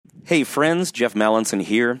Hey friends, Jeff Mallinson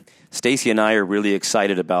here. Stacy and I are really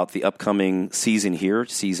excited about the upcoming season here,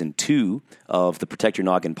 season 2 of the Protect Your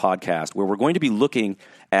Noggin podcast, where we're going to be looking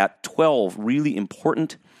at 12 really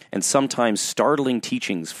important and sometimes startling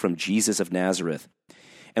teachings from Jesus of Nazareth.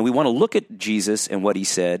 And we want to look at Jesus and what he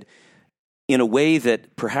said in a way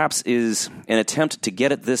that perhaps is an attempt to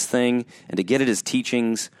get at this thing and to get at his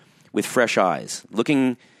teachings with fresh eyes,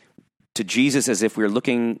 looking to Jesus as if we're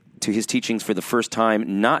looking to his teachings for the first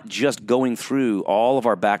time, not just going through all of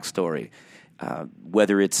our backstory,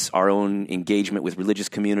 whether it's our own engagement with religious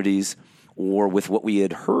communities or with what we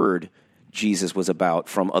had heard Jesus was about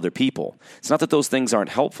from other people. It's not that those things aren't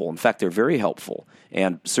helpful. In fact, they're very helpful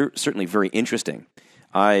and certainly very interesting.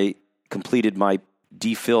 I completed my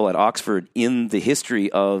DPhil at Oxford in the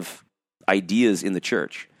history of ideas in the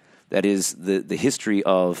church. That is, the history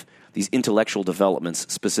of these intellectual developments,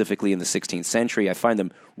 specifically in the 16th century. I find them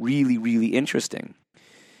really, really interesting.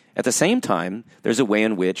 At the same time, there's a way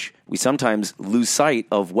in which we sometimes lose sight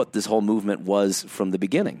of what this whole movement was from the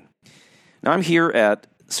beginning. Now, I'm here at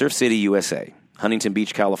Surf City, USA, Huntington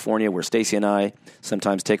Beach, California, where Stacy and I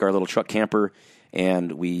sometimes take our little truck camper,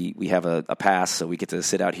 and we have a pass, so we get to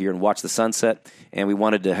sit out here and watch the sunset, and we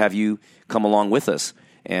wanted to have you come along with us,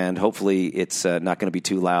 and hopefully it's not going to be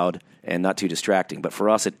too loud and not too distracting. But for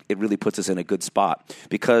us, it really puts us in a good spot,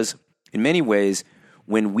 because in many ways,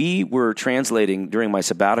 when we were translating during my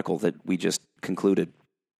sabbatical that we just concluded,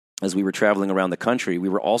 as we were traveling around the country, we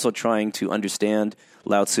were also trying to understand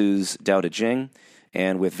Lao Tzu's Tao Te Ching,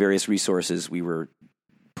 and with various resources, we were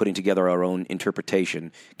putting together our own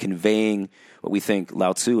interpretation, conveying what we think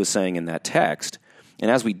Lao Tzu is saying in that text. And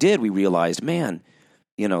as we did, we realized, man,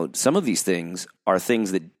 you know, some of these things are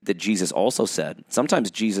things that Jesus also said.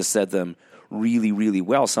 Sometimes Jesus said them really, really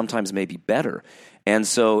well, sometimes maybe better. And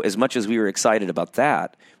so as much as we were excited about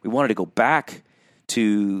that, we wanted to go back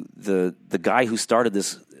to the guy who started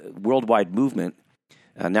this worldwide movement,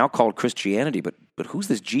 now called Christianity, but who's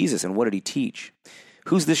this Jesus and what did he teach?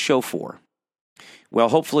 Who's this show for? Well,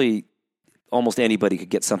 hopefully almost anybody could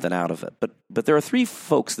get something out of it. But there are three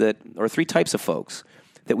types of folks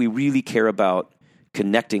that we really care about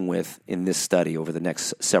connecting with in this study over the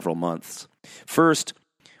next several months. First,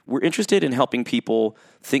 we're interested in helping people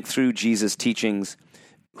think through Jesus' teachings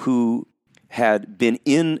who had been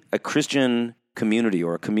in a Christian community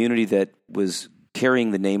or a community that was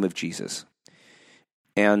carrying the name of Jesus.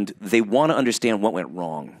 And they want to understand what went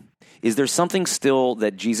wrong. Is there something still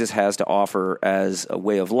that Jesus has to offer as a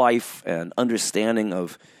way of life and understanding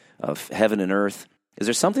of heaven and earth? Is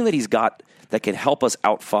there something that he's got that can help us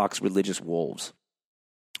outfox religious wolves?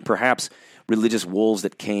 Perhaps religious wolves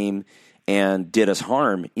that came and did us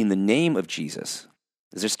harm in the name of Jesus.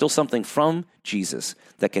 Is there still something from Jesus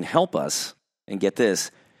that can help us, and get this,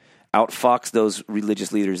 outfox those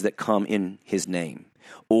religious leaders that come in his name?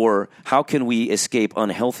 Or how can we escape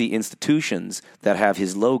unhealthy institutions that have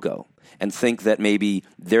his logo and think that maybe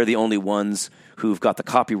they're the only ones who've got the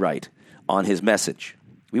copyright on his message?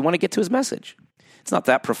 We want to get to his message. It's not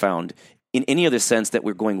that profound in any other sense that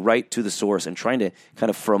we're going right to the source and trying to kind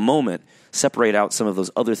of, for a moment, separate out some of those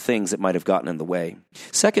other things that might have gotten in the way.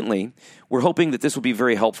 Secondly, we're hoping that this will be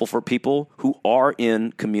very helpful for people who are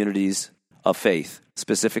in communities of faith,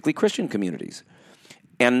 specifically Christian communities,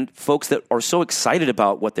 and folks that are so excited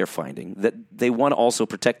about what they're finding that they want to also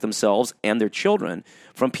protect themselves and their children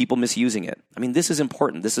from people misusing it. I mean, this is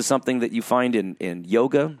important. This is something that you find in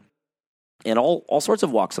yoga and all sorts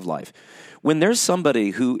of walks of life. When there's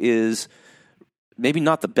somebody who is maybe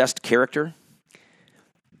not the best character,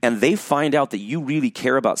 and they find out that you really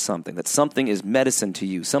care about something, that something is medicine to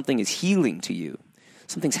you, something is healing to you,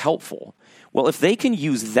 something's helpful. Well, if they can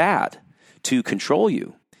use that to control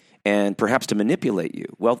you and perhaps to manipulate you,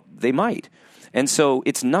 well, they might. And so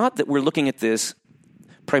it's not that we're looking at this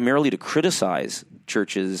primarily to criticize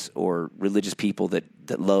churches or religious people that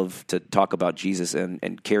love to talk about Jesus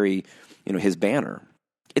and carry, you know, his banner.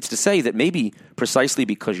 It's to say that maybe precisely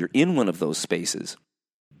because you're in one of those spaces,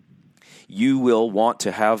 you will want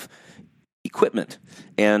to have equipment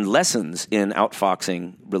and lessons in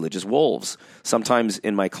outfoxing religious wolves. Sometimes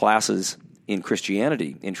in my classes in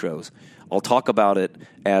Christianity intros, I'll talk about it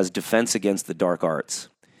as defense against the dark arts.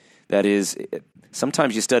 That is,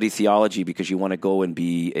 sometimes you study theology because you want to go and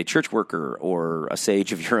be a church worker or a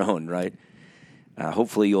sage of your own, right?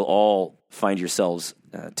 Hopefully you'll all find yourselves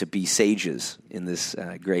to be sages in this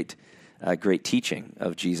great teaching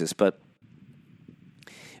of Jesus. But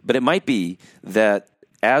it might be that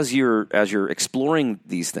as you're exploring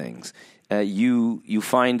these things, you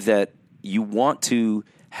find that you want to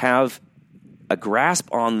have a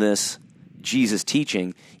grasp on this Jesus'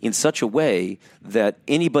 teaching in such a way that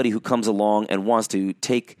anybody who comes along and wants to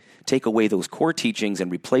take away those core teachings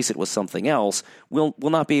and replace it with something else will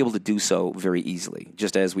not be able to do so very easily.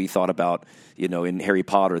 Just as we thought about, in Harry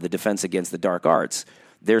Potter, the defense against the dark arts,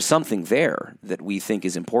 there's something there that we think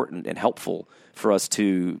is important and helpful for us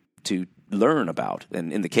to learn about.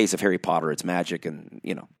 And in the case of Harry Potter, it's magic and,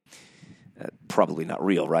 probably not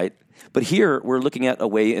real, right? But here we're looking at a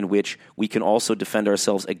way in which we can also defend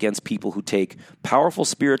ourselves against people who take powerful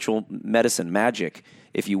spiritual medicine, magic,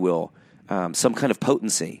 if you will, some kind of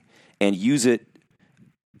potency, and use it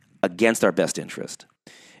against our best interest.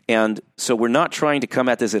 And so we're not trying to come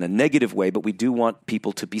at this in a negative way, but we do want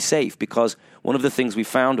people to be safe, because one of the things we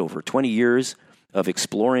found over 20 years of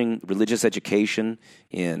exploring religious education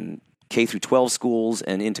in K through 12 schools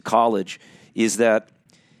and into college is that,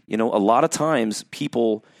 a lot of times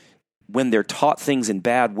people, when they're taught things in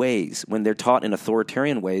bad ways, when they're taught in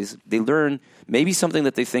authoritarian ways, they learn maybe something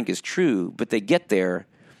that they think is true, but they get there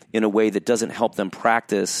in a way that doesn't help them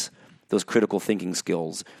practice those critical thinking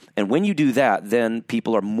skills. And when you do that, then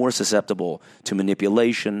people are more susceptible to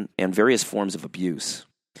manipulation and various forms of abuse.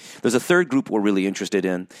 There's a third group we're really interested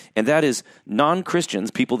in, and that is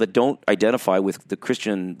non-Christians, people that don't identify with the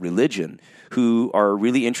Christian religion, who are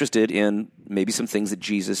really interested in maybe some things that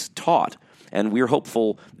Jesus taught. And we're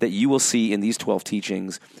hopeful that you will see in these 12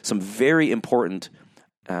 teachings some very important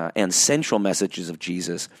and central messages of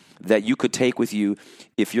Jesus that you could take with you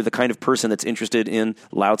if you're the kind of person that's interested in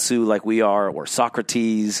Lao Tzu like we are, or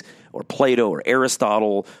Socrates, or Plato, or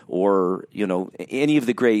Aristotle, or any of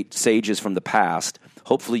the great sages from the past.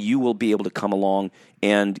 Hopefully you will be able to come along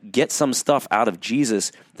and get some stuff out of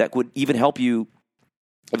Jesus that would even help you,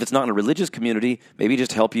 if it's not in a religious community, maybe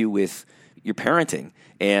just help you with your parenting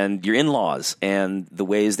and your in-laws and the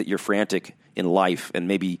ways that you're frantic in life and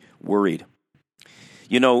maybe worried.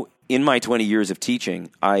 In my 20 years of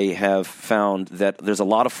teaching, I have found that there's a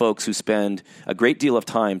lot of folks who spend a great deal of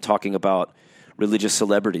time talking about religious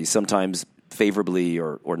celebrities, sometimes favorably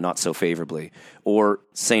or not so favorably, or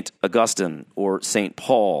St. Augustine or St.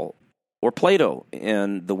 Paul or Plato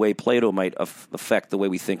and the way Plato might affect the way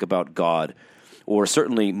we think about God, or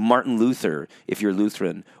certainly Martin Luther if you're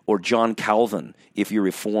Lutheran, or John Calvin if you're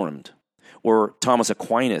Reformed, or Thomas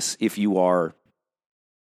Aquinas if you are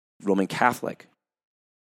Roman Catholic.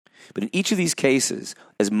 But in each of these cases,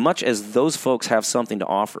 as much as those folks have something to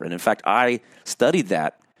offer, and in fact, I studied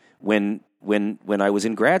that when I was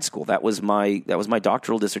in grad school. That was my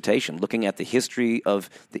doctoral dissertation, looking at the history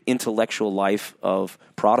of the intellectual life of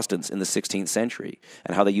Protestants in the 16th century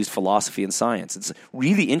and how they used philosophy and science. It's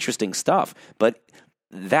really interesting stuff, but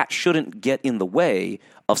that shouldn't get in the way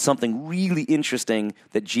of something really interesting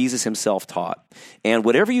that Jesus himself taught. And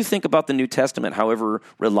whatever you think about the New Testament, however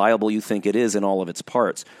reliable you think it is in all of its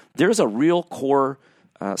parts, there's a real core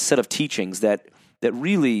set of teachings that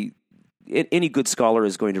really any good scholar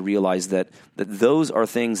is going to realize that those are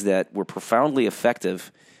things that were profoundly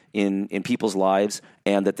effective in people's lives,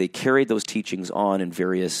 and that they carried those teachings on in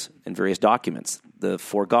various documents. The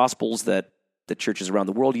four Gospels that churches around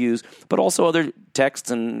the world use, but also other texts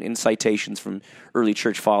and citations from early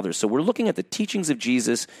church fathers. So we're looking at the teachings of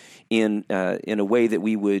Jesus in a way that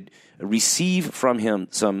we would receive from him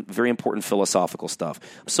some very important philosophical stuff.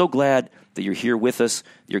 I'm so glad that you're here with us.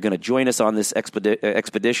 You're going to join us on this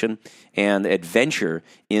expedition and adventure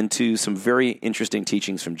into some very interesting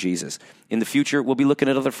teachings from Jesus. In the future, we'll be looking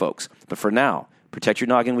at other folks. But for now, protect your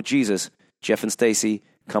noggin with Jesus. Jeff and Stacy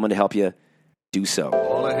coming to help you do so.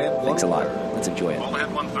 All ahead, thanks a lot. Let's enjoy it. All ahead,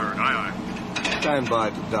 1/3. Aye, aye. Stand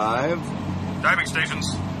by to dive. Diving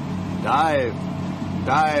stations. Dive.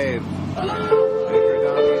 Dive. Anchor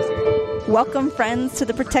down easy. Welcome, friends, to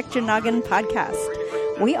the Protect Your Noggin podcast.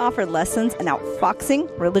 We offer lessons in outfoxing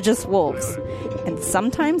religious wolves. And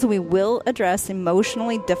sometimes we will address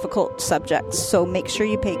emotionally difficult subjects, so make sure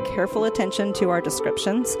you pay careful attention to our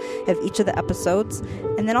descriptions of each of the episodes,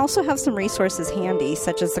 and then also have some resources handy,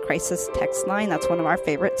 such as the crisis text line. That's one of our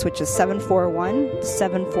favorites, which is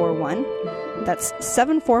 741-741. That's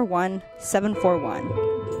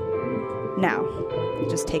 741-741. Now,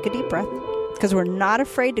 just take a deep breath, because we're not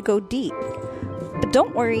afraid to go deep. But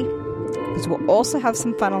don't worry, because we'll also have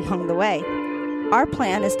some fun along the way. Our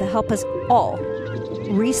plan is to help us all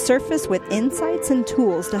resurface with insights and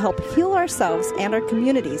tools to help heal ourselves and our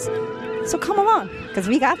communities. So come along, because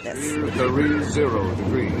we got this. 30 0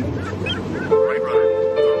 degrees. Right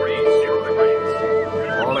rudder. 30 degrees.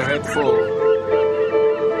 All ahead full.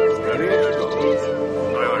 Steady as it goes.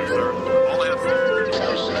 Aye, aye, sir. All ahead full.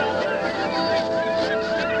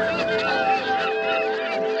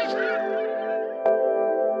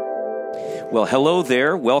 Well, hello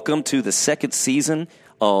there. Welcome to the second season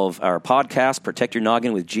of our podcast, Protect Your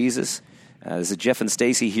Noggin with Jesus. This is Jeff and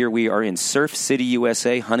Stacy here. We are in Surf City,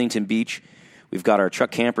 USA, Huntington Beach. We've got our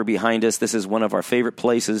truck camper behind us. This is one of our favorite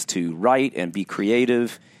places to write and be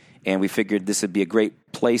creative, and we figured this would be a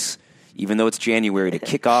great place, even though it's January, to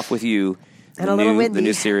kick off with you the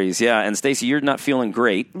new series. Yeah, and Stacy, you're not feeling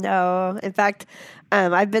great. No, in fact,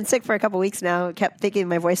 I've been sick for a couple weeks now. Kept thinking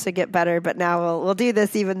my voice would get better, but now we'll do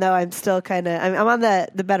this even though I'm still kind of, I'm on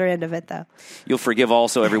the better end of it though. You'll forgive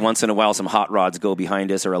also every once in a while some hot rods go behind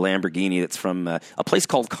us, or a Lamborghini that's from a place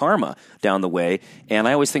called Karma down the way. And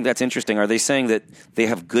I always think that's interesting. Are they saying that they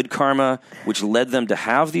have good karma, which led them to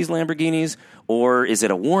have these Lamborghinis? Or is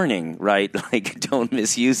it a warning, right? Like, don't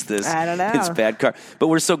misuse this. I don't know. It's bad car. But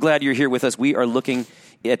we're so glad you're here with us. We are looking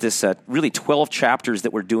at this really 12 chapters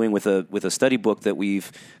that we're doing with a study book that we've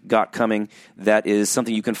got coming. That is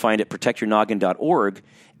something you can find at protectyournoggin.org,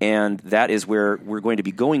 and that is where we're going to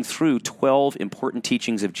be going through 12 important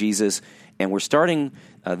teachings of Jesus, and we're starting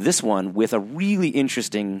this one with a really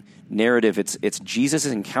interesting narrative. It's Jesus'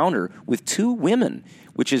 encounter with two women,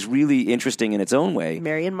 which is really interesting in its own way.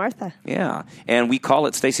 Mary and Martha. Yeah, and we call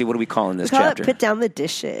it, Stacy, what do we call in this chapter? Put down the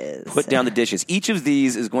dishes. Put down the dishes. Each of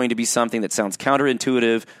these is going to be something that sounds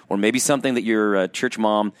counterintuitive, or maybe something that your church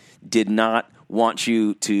mom did not want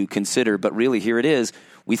you to consider, but really here it is.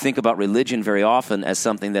 We think about religion very often as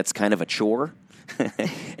something that's kind of a chore.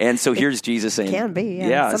 And so here's Jesus saying, can be,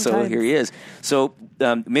 yeah. So sometimes. here he is. So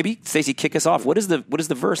maybe Stacey, kick us off. What is the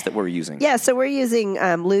verse that we're using? Yeah, so we're using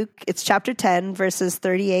Luke. It's chapter 10, verses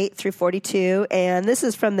 38 through 42, and this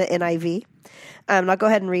is from the NIV. And I'll go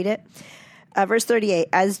ahead and read it. Verse 38,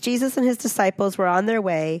 as Jesus and his disciples were on their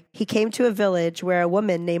way, he came to a village where a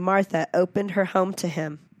woman named Martha opened her home to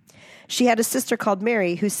him. She had a sister called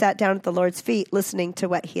Mary who sat down at the Lord's feet listening to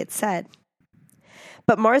what he had said.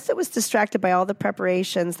 But Martha was distracted by all the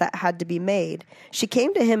preparations that had to be made. She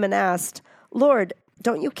came to him and asked, Lord,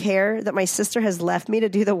 don't you care that my sister has left me to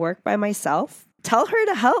do the work by myself? Tell her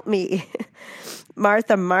to help me.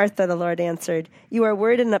 Martha, Martha, the Lord answered, you are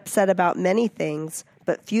worried and upset about many things,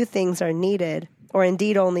 but few things are needed, or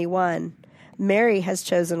indeed only one. Mary has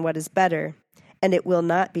chosen what is better, and it will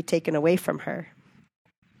not be taken away from her.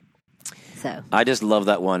 So I just love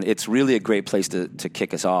that one. It's really a great place to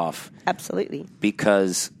kick us off. Absolutely.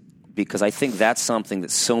 Because I think that's something that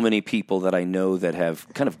so many people that I know that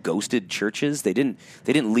have kind of ghosted churches, they didn't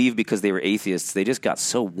leave because they were atheists. They just got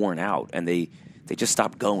so worn out and they just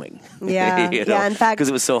stopped going. Yeah. Yeah, in fact, because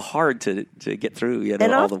it was so hard to get through,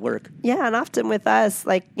 all the work. Yeah, and often with us,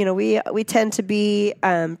 we tend to be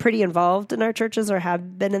pretty involved in our churches, or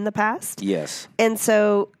have been in the past. Yes. And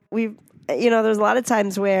so there's a lot of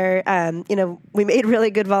times where, we made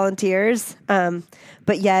really good volunteers,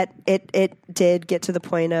 but yet it did get to the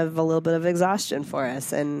point of a little bit of exhaustion for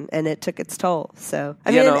us, and it took its toll. So,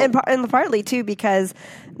 and partly too, because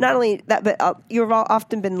not only that, but you've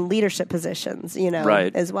often been in leadership positions,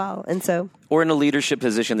 right, as well. And so, or in a leadership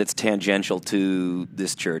position that's tangential to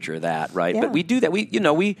this church or that, right? Yeah. But we do that.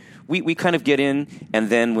 We kind of get in, and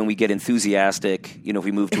then when we get enthusiastic, if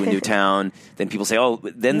we move to a new town, then people say,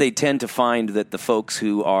 then they tend to find that the folks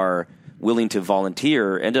who are willing to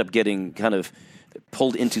volunteer end up getting kind of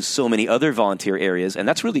pulled into so many other volunteer areas, and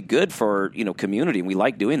that's really good for community, and we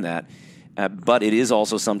like doing that. But it is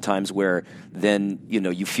also sometimes where then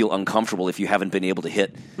you feel uncomfortable if you haven't been able to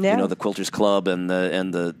hit the Quilters Club and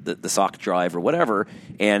the sock drive or whatever,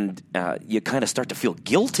 and you kind of start to feel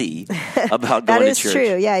guilty about going to church. That is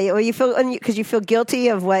true. Yeah, well, you feel because you feel guilty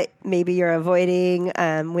of what maybe you're avoiding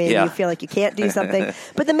when you feel like you can't do something.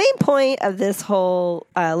 But the main point of this whole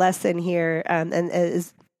lesson here, and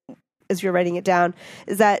as you're writing it down,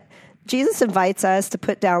 is that Jesus invites us to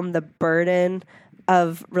put down the burden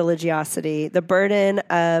of religiosity, the burden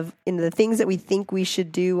of the things that we think we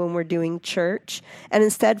should do when we're doing church, and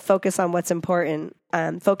instead focus on what's important,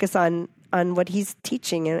 focus on what he's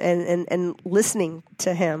teaching and listening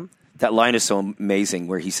to him. That line is so amazing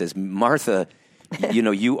where he says, Martha,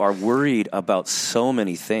 you are worried about so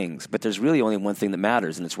many things, but there's really only one thing that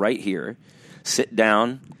matters, and it's right here. Sit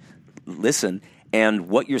down, listen, and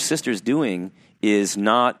what your sister's doing is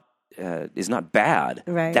not bad.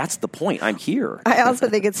 Right. That's the point. I'm here. I also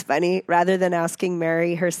think it's funny, rather than asking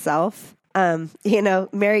Mary herself,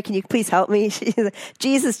 Mary, can you please help me?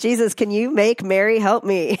 Jesus, can you make Mary help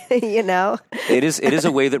me? It is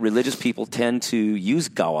a way that religious people tend to use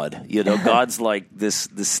God. God's like the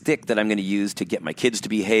stick that I'm going to use to get my kids to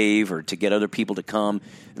behave or to get other people to come,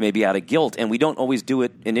 maybe out of guilt. And we don't always do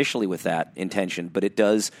it initially with that intention, but it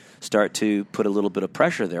does start to put a little bit of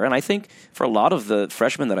pressure there. And I think for a lot of the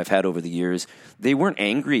freshmen that I've had over the years, they weren't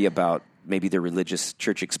angry about maybe their religious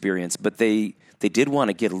church experience, but they did want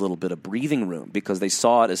to get a little bit of breathing room because they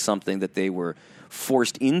saw it as something that they were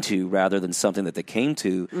forced into rather than something that they came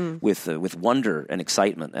to with wonder and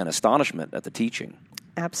excitement and astonishment at the teaching.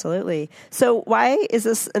 Absolutely. So why is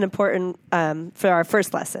this an important for our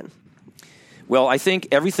first lesson? Well, I think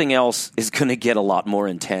everything else is going to get a lot more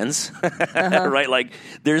intense, right? Like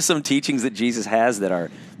there's some teachings that Jesus has that are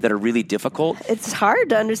really difficult. It's hard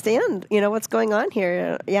to understand, what's going on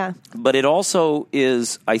here. Yeah. But it also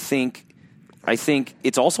is, I think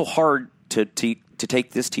it's also hard to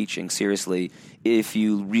take this teaching seriously if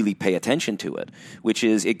you really pay attention to it, which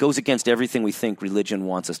is it goes against everything we think religion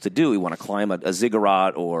wants us to do. We want to climb a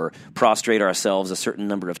ziggurat or prostrate ourselves a certain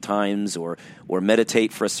number of times or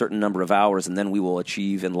meditate for a certain number of hours, and then we will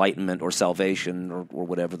achieve enlightenment or salvation or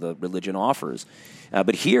whatever the religion offers.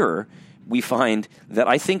 But here we find that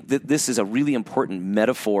I think that this is a really important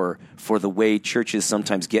metaphor for the way churches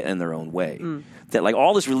sometimes get in their own way. That like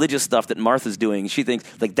all this religious stuff that Martha's doing, she thinks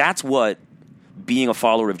like that's what being a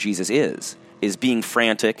follower of Jesus is being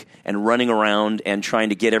frantic and running around and trying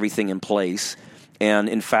to get everything in place. And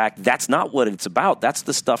in fact, that's not what it's about. That's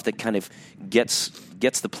the stuff that kind of gets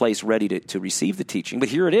the place ready to receive the teaching. But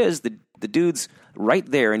here it is, the dude's right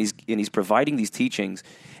there, and he's providing these teachings.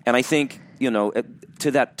 And I think,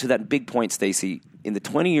 to that big point, Stacy, in the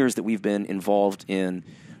 20 years that we've been involved in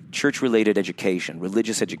church-related education,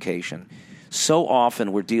 religious education, so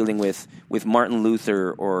often we're dealing with Martin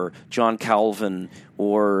Luther or John Calvin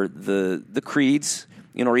or the creeds,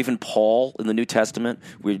 or even Paul in the New Testament.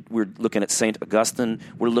 We're looking at St. Augustine.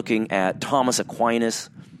 We're looking at Thomas Aquinas,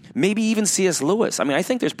 maybe even C.S. Lewis. I mean, I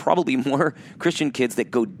think there's probably more Christian kids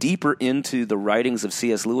that go deeper into the writings of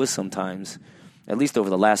C.S. Lewis sometimes, at least over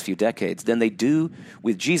the last few decades, than they do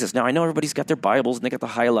with Jesus. Now, I know everybody's got their Bibles and they got the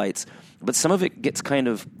highlights, but some of it gets kind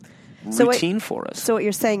of routine for us. So what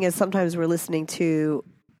you're saying is sometimes we're listening to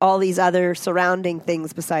all these other surrounding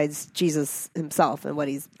things besides Jesus himself and what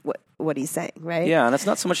he's saying, right? Yeah, and that's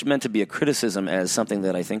not so much meant to be a criticism as something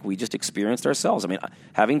that I think we just experienced ourselves. I mean,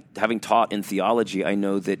 having taught in theology, I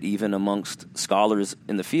know that even amongst scholars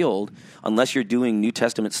in the field, unless you're doing New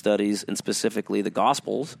Testament studies and specifically the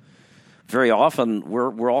Gospels, very often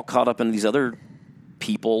we're all caught up in these other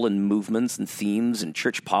people and movements and themes and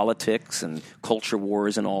church politics and culture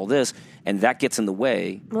wars and all this, and that gets in the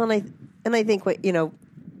way. Well, and I think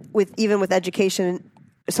with education,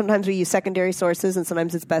 sometimes we use secondary sources, and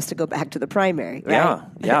sometimes it's best to go back to the primary. Right?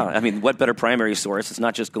 Yeah. I mean, what better primary source? It's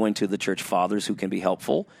not just going to the church fathers who can be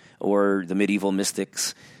helpful or the medieval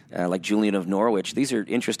mystics like Julian of Norwich. These are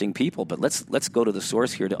interesting people, but let's go to the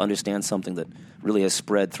source here to understand something that really has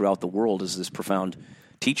spread throughout the world as this profound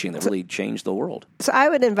teaching that really changed the world. So I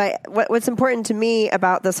would invite, what's important to me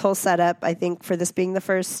about this whole setup, I think, for this being the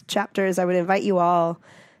first chapter, is I would invite you all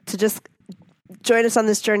to just join us on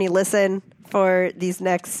this journey, listen for these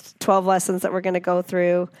next 12 lessons that we're going to go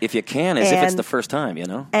through. If you can, as if it's the first time,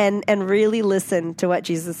 And really listen to what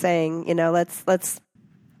Jesus is saying. Let's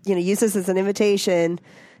use this as an invitation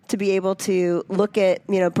to be able to look at,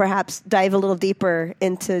 perhaps dive a little deeper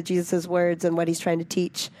into Jesus' words and what he's trying to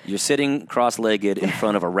teach. You're sitting cross-legged in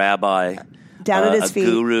front of a rabbi, down at his feet,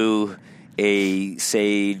 a guru, a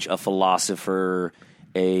sage, a philosopher,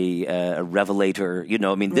 a revelator.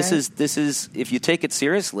 This is if you take it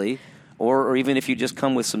seriously, or even if you just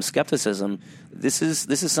come with some skepticism, this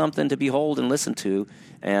is something to behold and listen to,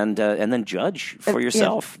 and then judge for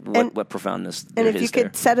yourself what profoundness there is. And if you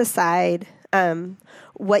could set aside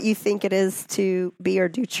what you think it is to be or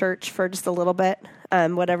do church for just a little bit,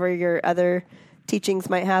 whatever your other teachings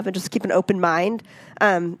might have, and just keep an open mind.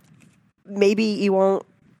 Maybe you won't.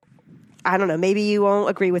 I don't know. Maybe you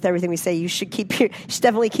won't agree with everything we say. You should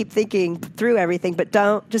definitely keep thinking through everything, but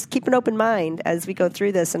just keep an open mind as we go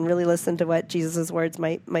through this and really listen to what Jesus' words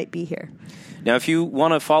might be here. Now, if you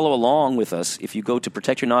want to follow along with us, if you go to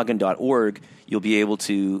protectyournoggin.org, you'll be able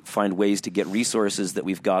to find ways to get resources that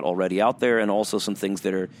we've got already out there, and also some things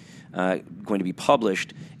that are going to be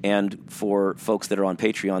published. And for folks that are on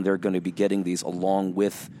Patreon, they're going to be getting these along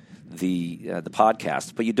with the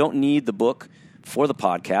podcast. But you don't need the book for the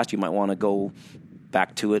podcast. You might want to go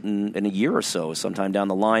back to it in a year or so, sometime down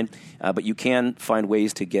the line. But you can find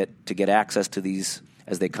ways to get access to these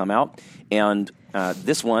as they come out. And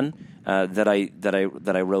this one that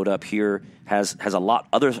I wrote up here has a lot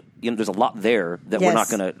other. There's a lot there that we're not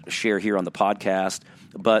going to share here on the podcast.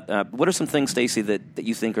 But what are some things, Stacy, that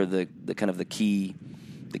you think are the kind of the key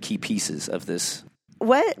pieces of this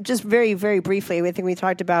what, just very, very briefly, I think we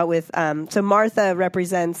talked about with, so Martha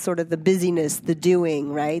represents sort of the busyness, the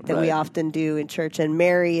doing, right, that we Right. often do in church. And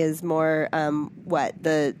Mary is more,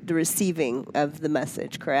 the receiving of the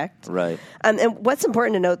message, correct? Right. And what's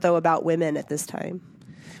important to note, though, about women at this time?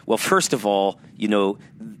 Well, first of all,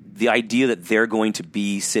 the idea that they're going to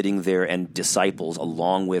be sitting there and disciples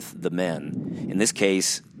along with the men. In this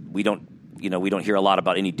case, we don't hear a lot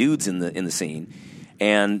about any dudes in the scene,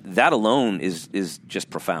 and that alone is just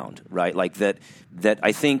profound, right? Like that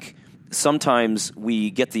I think sometimes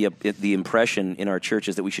we get the impression in our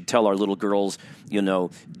churches that we should tell our little girls,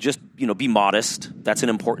 be modest. That's an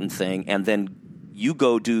important thing, and then you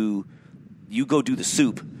go do the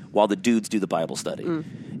soup while the dudes do the Bible study.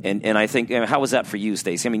 And I think, how was that for you,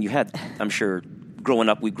 Stacey? I mean, I'm sure, growing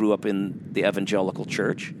up, we grew up in the evangelical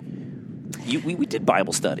church. We did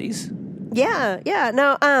Bible studies. Yeah.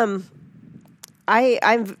 No,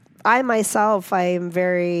 I myself, I am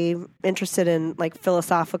very interested in like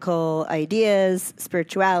philosophical ideas,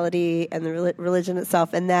 spirituality, and the religion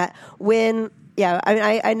itself. And that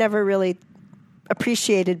I never really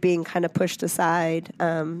appreciated being kind of pushed aside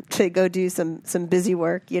to go do some busy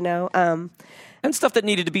work, And stuff that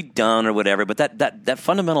needed to be done or whatever. But that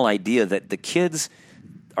fundamental idea that the kids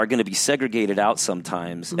are going to be segregated out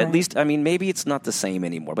sometimes, Right. at least, I mean, maybe it's not the same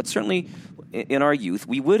anymore. But certainly in our youth,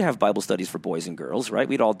 we would have Bible studies for boys and girls, right?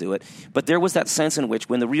 We'd all do it. But there was that sense in which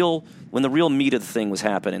when the real meat of the thing was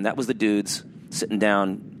happening, that was the dudes sitting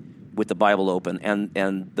down with the Bible open,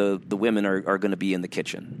 and the women are going to be in the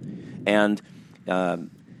kitchen. And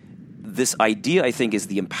this idea, I think, is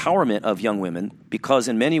the empowerment of young women, because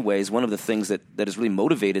in many ways, one of the things that has really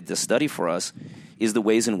motivated this study for us is the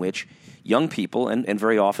ways in which young people, and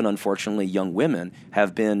very often, unfortunately, young women,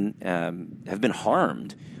 have been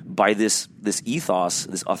harmed by this ethos,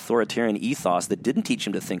 this authoritarian ethos that didn't teach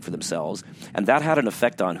them to think for themselves, and that had an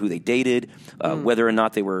effect on who they dated, whether or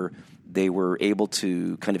not they were able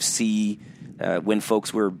to kind of see when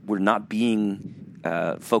folks were not being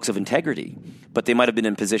folks of integrity, but they might have been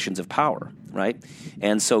in positions of power, right?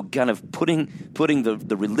 And so kind of putting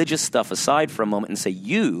the religious stuff aside for a moment and say,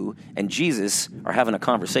 you and Jesus are having a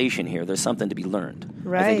conversation here. There's something to be learned.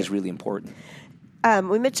 Right. I think is really important.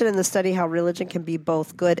 We mentioned in the study how religion can be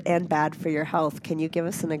both good and bad for your health. Can you give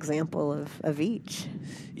us an example of each?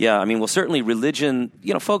 Yeah, I mean, well, certainly religion,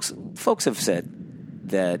 folks have said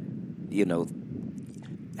that,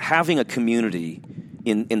 having a community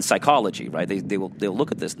in psychology, right? They'll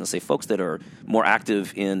look at this and they'll say folks that are more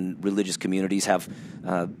active in religious communities have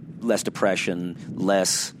less depression,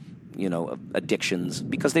 less addictions,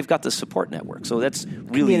 because they've got the support network. So that's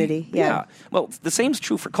really community. Yeah. Well, the same's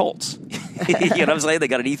true for cults. You know what I'm saying? They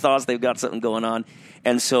got an ethos, they've got something going on,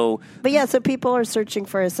 and so. But yeah, so people are searching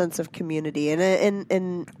for a sense of community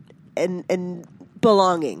and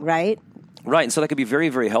belonging, right? Right, and so that could be very,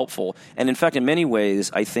 very helpful. And in fact, in many ways,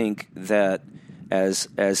 I think that as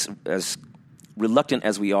reluctant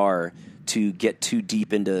as we are to get too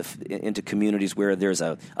deep into communities where there's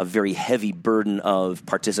a very heavy burden of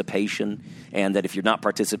participation, and that if you're not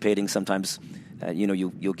participating, sometimes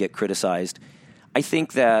you'll get criticized. I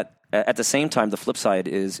think that at the same time, the flip side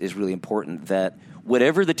is really important. That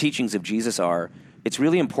whatever the teachings of Jesus are, it's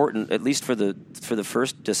really important. At least for the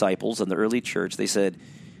first disciples in the early church, they said,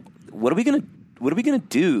 What are we going to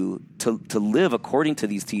do to live according to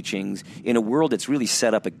these teachings in a world that's really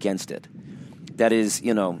set up against it? That is,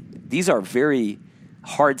 these are very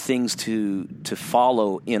hard things to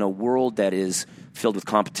follow in a world that is filled with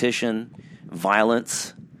competition,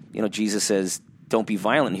 violence. Jesus says, don't be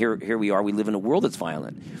violent. Here we are. We live in a world that's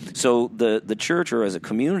violent. So the church, or as a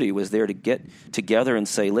community, was there to get together and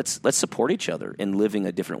say, let's support each other in living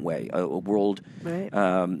a different way, a world Right.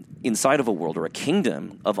 inside of a world, or a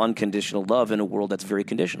kingdom of unconditional love in a world that's very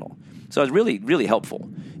conditional. So it's really, really helpful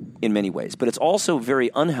in many ways. But it's also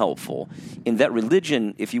very unhelpful in that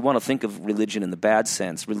religion, if you want to think of religion in the bad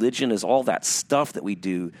sense, religion is all that stuff that we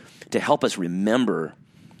do to help us remember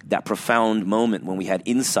that profound moment when we had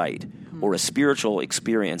insight or a spiritual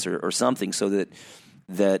experience or something, so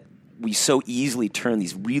that we so easily turn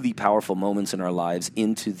these really powerful moments in our lives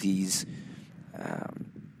into these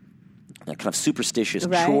kind of superstitious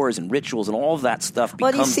Right. chores and rituals, and all of that stuff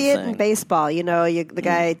Well, becomes you see the it thing. in baseball. The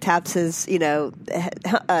guy taps his,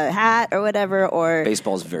 hat or whatever, or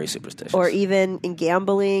Baseball is very superstitious. or even in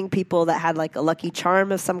gambling, people that had like a lucky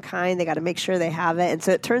charm of some kind, they got to make sure they have it. And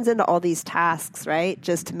so it turns into all these tasks, right?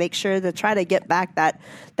 Just to make sure to try to get back that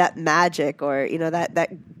magic, or,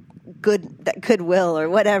 that goodwill, or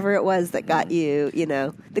whatever it was that got you,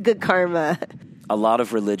 the good karma. a lot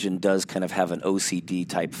of religion does kind of have an OCD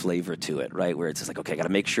type flavor to it, right? Where it's just like, okay, I got to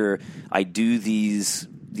make sure I do these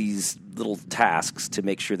little tasks to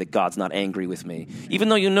make sure that God's not angry with me, even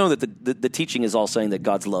though you know that the teaching is all saying that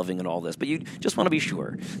God's loving and all this, but you just want to be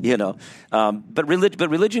sure, you know. But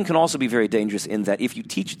religion can also be very dangerous in that if you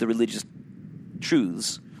teach the religious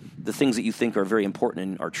truths, the things that you think are very important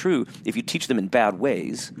and are true, if you teach them in bad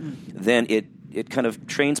ways, then it kind of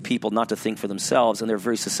trains people not to think for themselves, and they're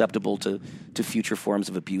very susceptible to future forms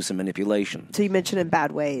of abuse and manipulation. So you mentioned in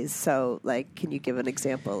bad ways. So, like, can you give an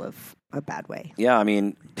example of a bad way? Yeah, I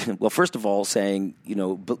mean, well, first of all, saying, you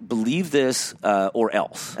know, believe this or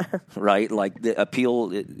else, right? Like the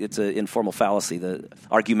appeal, it's an informal fallacy, the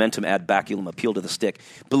argumentum ad baculum, appeal to the stick.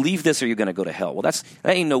 Believe this or you're going to go to hell. Well, that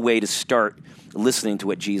ain't no way to start listening to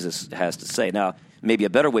what Jesus has to say. Now, maybe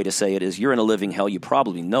a better way to say it is you're in a living hell, you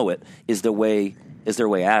probably know it. Is there a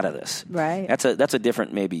way out of this? Right. That's a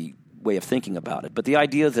different maybe way of thinking about it. But the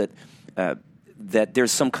idea that that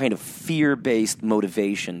there's some kind of fear-based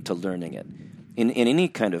motivation to learning it. In any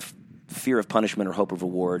kind of fear of punishment or hope of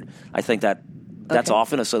reward, I think that's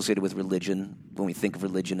often associated with religion when we think of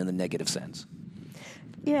religion in the negative sense.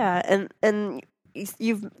 Yeah, and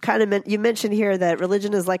you've kind of you mentioned here that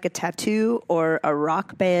religion is like a tattoo or a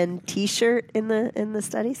rock band T-shirt in the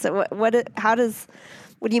study. So what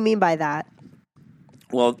do you mean by that?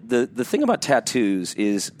 Well, the thing about tattoos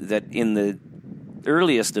is that in the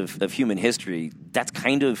earliest of human history, that's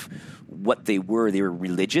kind of what they were. They were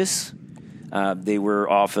religious. They were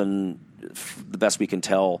often, the best we can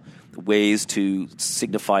tell, ways to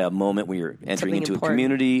signify a moment when you're entering Something into important. a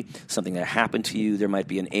community, something that happened to you. There might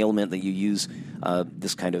be an ailment that you use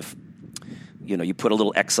this kind of, you know, you put a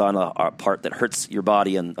little X on a part that hurts your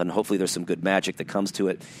body, and hopefully there's some good magic that comes to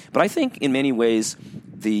it. But I think in many ways,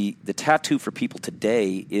 the tattoo for people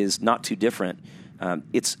today is not too different.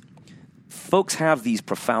 Folks have these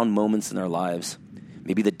profound moments in their lives,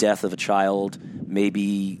 maybe the death of a child,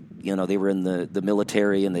 maybe, you know, they were in the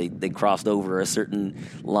military and they crossed over a certain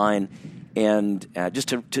line. And just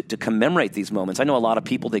to commemorate these moments, I know a lot of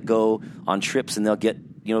people that go on trips and they'll get,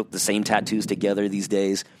 you know, the same tattoos together these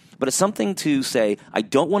days. But it's something to say, I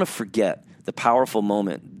don't want to forget the powerful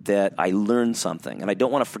moment that I learned something, and I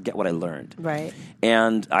don't want to forget what I learned. Right.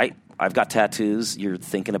 And I've got tattoos. You're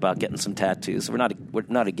thinking about getting some tattoos. We're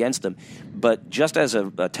not against them, but just as a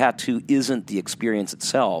tattoo isn't the experience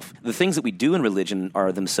itself, the things that we do in religion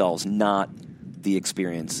are themselves not the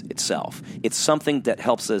experience itself. It's something that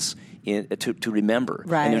helps us to remember.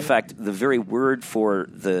 Right. And in fact, the very word for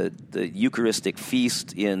the Eucharistic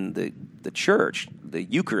feast in the church, the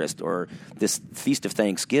Eucharist, or this feast of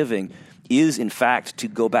Thanksgiving, is in fact to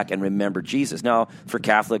go back and remember Jesus. Now, for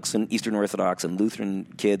Catholics and Eastern Orthodox and Lutheran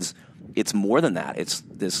kids, it's more than that. It's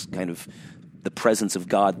this kind of the presence of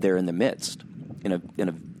God there in the midst, in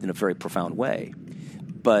a very profound way.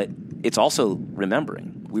 But it's also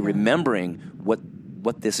remembering. We're remembering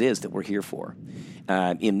what this is that we're here for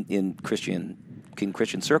in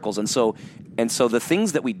Christian circles. And so the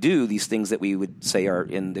things that we do, these things that we would say are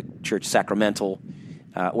in the church sacramental,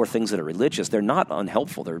 or things that are religious, they're not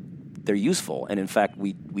unhelpful. They're useful, and in fact,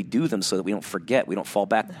 we do them so that we don't forget, we don't fall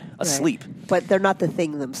back asleep. Right. But they're not the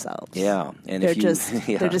thing themselves. Yeah, and they're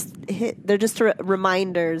they're just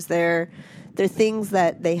reminders. They're things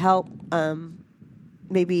that they help,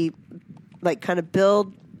 maybe like kind of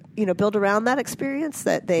build around that experience.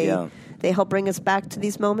 That they help bring us back to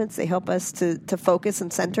these moments. They help us to focus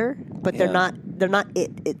and center. But they're not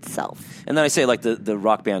it itself. And then I say, like the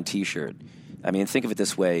rock band T-shirt. I mean, think of it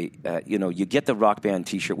this way. You get the rock band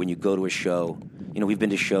T-shirt when you go to a show. You know, we've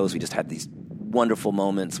been to shows. We just had these wonderful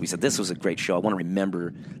moments. We said, this was a great show. I want to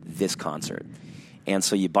remember this concert. And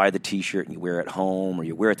so you buy the T-shirt and you wear it home, or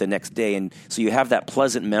you wear it the next day. And so you have that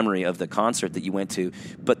pleasant memory of the concert that you went to.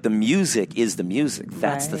 But the music is the music.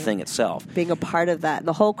 That's the thing itself. Being a part of that,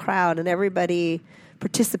 the whole crowd and everybody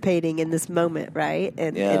participating in this moment, right?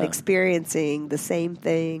 And experiencing the same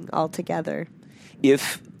thing all together.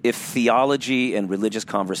 If theology and religious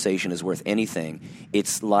conversation is worth anything,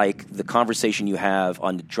 it's like the conversation you have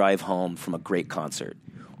on the drive home from a great concert.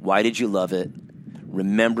 Why did you love it?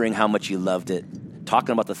 Remembering how much you loved it.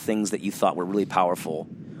 Talking about the things that you thought were really powerful.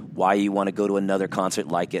 Why you want to go to another concert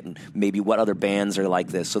like it, and maybe what other bands are like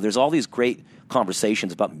this. So there's all these great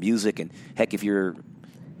conversations about music, and heck, if you're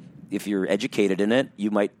educated in it, you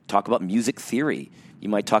might talk about music theory. You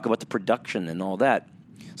might talk about the production and all that.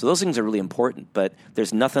 So those things are really important, but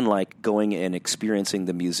there's nothing like going and experiencing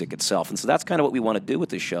the music itself. And so that's kind of what we want to do with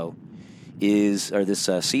this show, this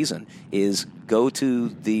season, is go to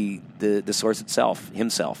the source itself,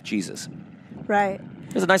 himself, Jesus. Right.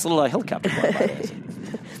 There's a nice little helicopter going by there.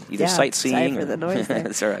 either sightseeing sorry for or the noise there.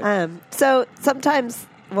 It's all right. So sometimes,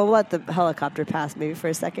 well, we'll let the helicopter pass maybe for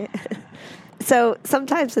a second. So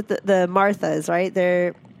sometimes with the Marthas, right?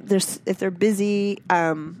 If they're busy.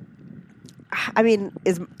 I mean,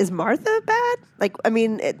 is Martha bad? Like, I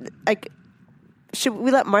mean, should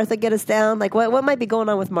we let Martha get us down? Like, what might be going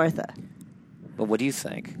on with Martha? Well, what do you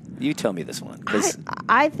think? You tell me this one. 'Cause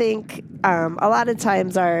I think a lot of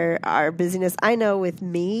times our busyness. I know with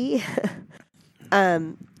me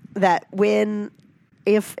that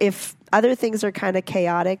if other things are kind of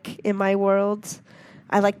chaotic in my world,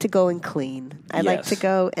 I like to go and clean. I like to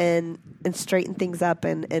go and straighten things up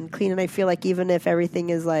and clean. And I feel like even if everything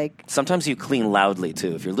is like... Sometimes you clean loudly,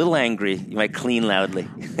 too. If you're a little angry, you might clean loudly.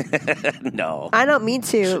 No. I don't mean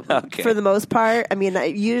to, Okay. for the most part. I mean,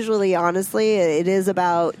 usually, honestly, it is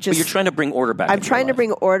about just... But you're trying to bring order back. I'm trying to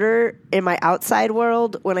bring order in my outside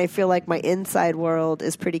world when I feel like my inside world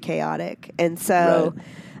is pretty chaotic. And so...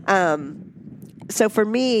 So for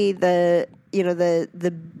me, the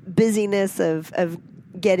busyness of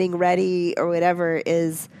getting ready or whatever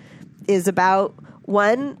is about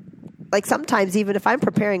one, like sometimes even if I'm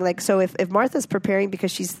preparing, like, so if Martha's preparing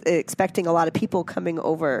because she's expecting a lot of people coming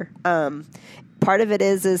over, part of it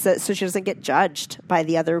is that so she doesn't get judged by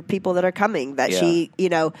the other people that are coming, that she,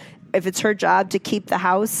 if it's her job to keep the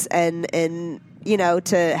house and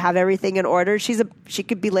to have everything in order, she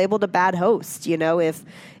could be labeled a bad host,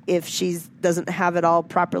 if she doesn't have it all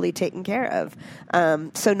properly taken care of.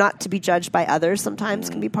 So not to be judged by others sometimes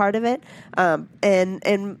can be part of it.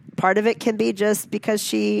 And part of it can be just because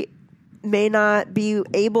she may not be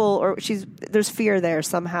able, or there's fear there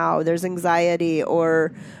somehow. There's anxiety,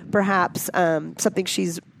 or perhaps something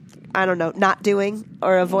she's, I don't know, not doing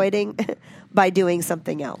or avoiding by doing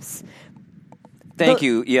something else. Thank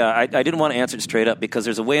you. Yeah, I didn't want to answer it straight up because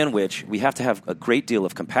there's a way in which we have to have a great deal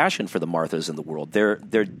of compassion for the Marthas in the world. They're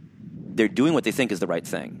doing what they think is the right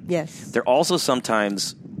thing. Yes. They're also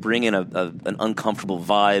sometimes bringing an uncomfortable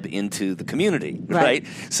vibe into the community, right?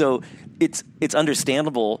 So it's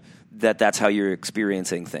understandable that that's how you're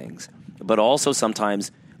experiencing things. But also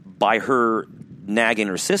sometimes by her nagging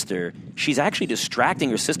her sister, she's actually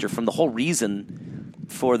distracting her sister from the whole reason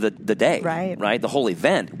for the day, right? The whole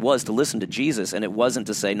event was to listen to Jesus, and it wasn't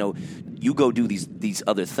to say, no, you go do these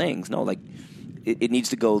other things. No, like it needs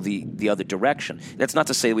to go the other direction. That's not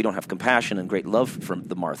to say we don't have compassion and great love for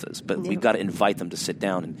the Marthas, but we've got to invite them to sit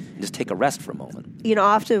down and just take a rest for a moment.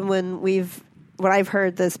 Often when I've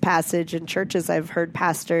heard this passage in churches, I've heard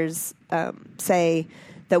pastors say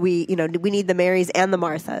that we need the Marys and the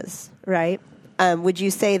Marthas, right? Would you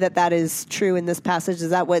say that is true in this passage? Is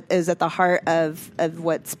that what is at the heart of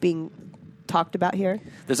what's being talked about here?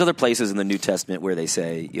 There's other places in the New Testament where they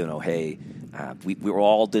say, hey, we're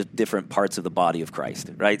all different parts of the body of Christ,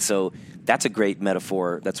 right? So that's a great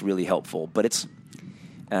metaphor. That's really helpful. But it's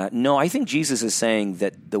no, I think Jesus is saying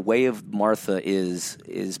that the way of Martha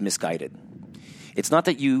is misguided. It's not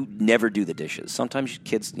that you never do the dishes. Sometimes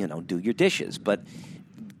kids, do your dishes, but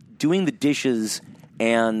doing the dishes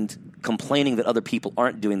and complaining that other people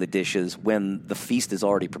aren't doing the dishes when the feast is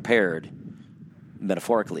already prepared,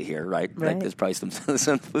 metaphorically here, right? Like there's probably some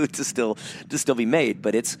food to still be made,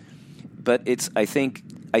 but it's I think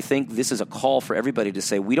this is a call for everybody to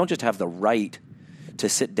say we don't just have the right to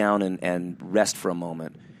sit down and rest for a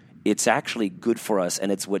moment. It's actually good for us,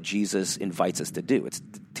 and it's what Jesus invites us to do. It's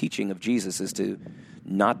the teaching of Jesus is to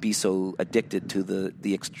not be so addicted to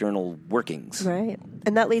the external workings. Right.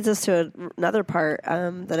 And that leads us to another part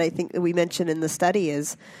that I think that we mentioned in the study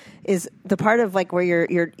is the part of like where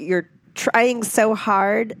you're trying so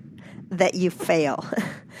hard that you fail.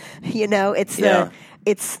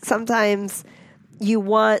 It's sometimes you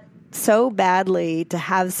want so badly to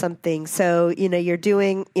have something. So, you're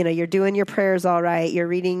doing your prayers all right. You're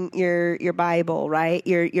reading your Bible, right?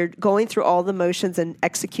 You're going through all the motions and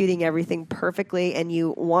executing everything perfectly, and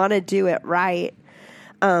you want to do it right.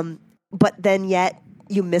 But then yet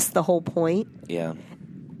you miss the whole point. Yeah.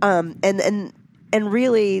 And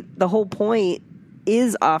really the whole point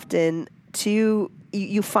is often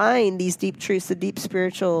you find these deep truths, the deep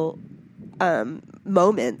spiritual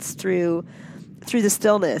moments through the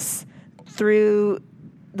stillness, through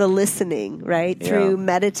the listening, right? Yeah. Through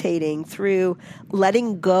meditating, through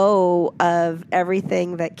letting go of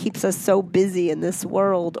everything that keeps us so busy in this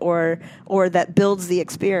world or that builds the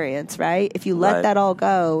experience, right? If you let that all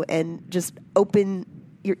go and just open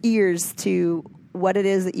your ears to what it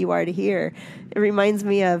is that you are to hear. It reminds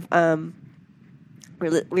me of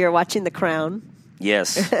we were watching The Crown.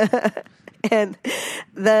 Yes. And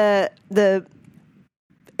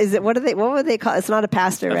is it what would they call? It's not a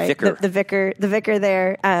pastor, right? Vicar. The vicar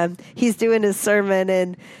there. He's doing his sermon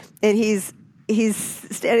and he's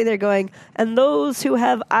standing there going, and those who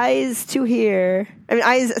have eyes to hear,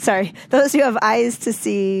 those who have eyes to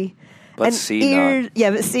see, But and see ears, not.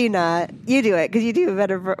 yeah, but see not. You do it because you do a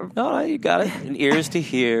better. No, you got it. And ears to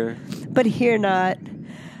hear. But hear not,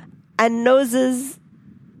 and noses,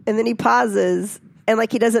 and then he pauses, and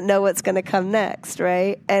like he doesn't know what's going to come next,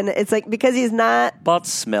 right? And it's like because he's not, But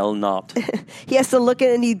smell not. he has to look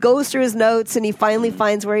at, and he goes through his notes, and he finally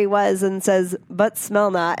finds where he was, and says, "But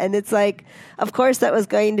smell not." And it's like, of course, that was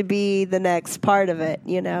going to be the next part of it,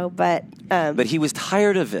 But But he was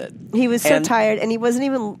tired of it. he was so And- tired, and he wasn't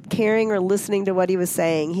even caring or listening to what he was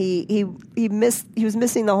saying. He was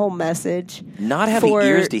missing the whole message. Not having for-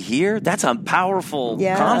 ears to hear, that's a powerful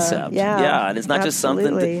Yeah, concept. yeah, and it's not just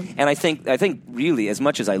absolutely. something and I think really, as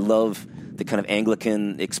much as I love the kind of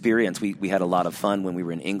Anglican experience, we had a lot of fun when we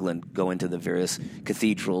were in England, going to the various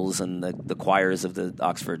cathedrals and the choirs of the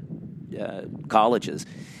Oxford colleges,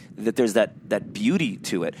 that there's that beauty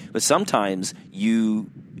to it. But sometimes you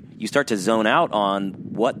start to zone out on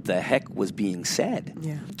what the heck was being said.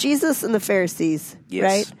 Yeah. Jesus and the Pharisees, Yes.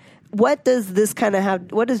 right? What does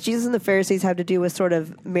Jesus and the Pharisees have to do with sort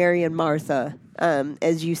of Mary and Martha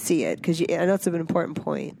as you see it? Because I know it's an important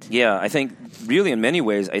point. Yeah, I think really in many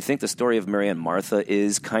ways, I think the story of Mary and Martha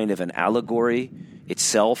is kind of an allegory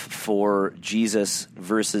itself for Jesus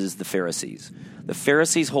versus the Pharisees. The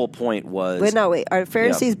Pharisees' whole point was... Wait. Are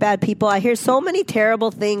Pharisees bad people? I hear so many terrible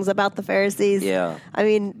things about the Pharisees. Yeah. I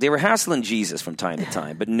mean... They were hassling Jesus from time to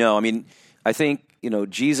time. But no, I mean, I think,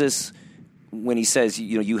 Jesus, when he says,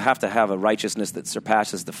 you have to have a righteousness that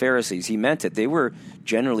surpasses the Pharisees, he meant it. They were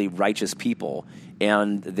generally righteous people,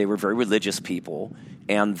 and they were very religious people,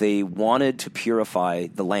 and they wanted to purify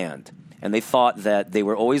the land. And they thought that they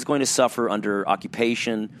were always going to suffer under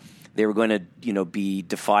occupation. They were going to, be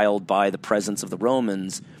defiled by the presence of the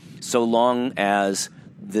Romans, so long as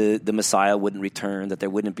the Messiah wouldn't return, that there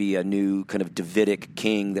wouldn't be a new kind of Davidic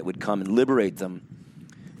king that would come and liberate them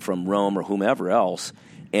from Rome or whomever else.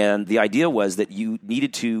 And the idea was that you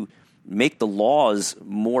needed to make the laws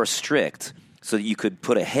more strict so that you could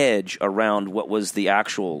put a hedge around what was the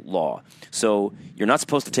actual law. So you're not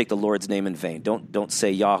supposed to take the Lord's name in vain. Don't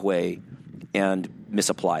say Yahweh and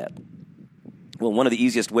misapply it. Well, one of the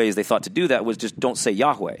easiest ways they thought to do that was just don't say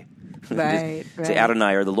Yahweh. Right, Just say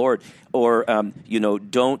Adonai or the Lord. Or,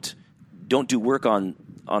 don't do work on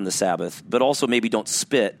the Sabbath, but also maybe don't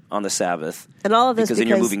spit on the Sabbath. And all of this because then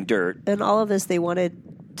you're moving dirt. And all of this, they wanted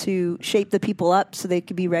to shape the people up so they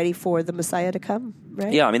could be ready for the Messiah to come,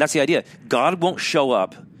 right? Yeah, I mean, that's the idea. God won't show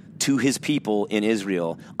up to his people in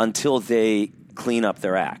Israel until they clean up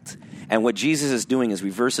their act. And what Jesus is doing is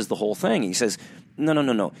reverses the whole thing. He says,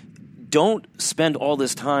 no. Don't spend all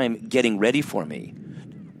this time getting ready for me.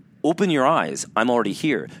 Open your eyes. I'm already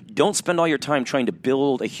here. Don't spend all your time trying to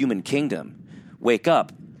build a human kingdom. Wake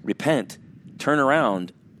up, repent, turn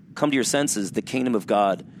around, come to your senses. The kingdom of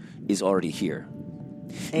God is already here.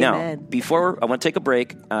 Amen. Now, before I want to take a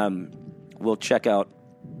break, we'll check out,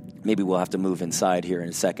 maybe we'll have to move inside here in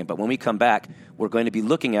a second, but when we come back, we're going to be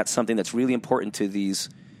looking at something that's really important to these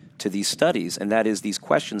studies, and that is these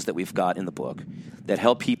questions that we've got in the book that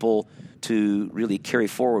help people to really carry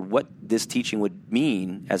forward what this teaching would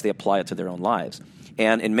mean as they apply it to their own lives.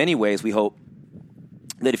 And in many ways, we hope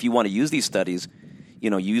that if you want to use these studies,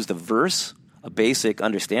 use the verse, a basic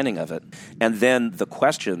understanding of it, and then the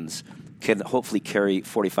questions can hopefully carry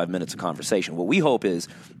 45 minutes of conversation. What we hope is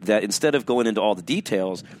that instead of going into all the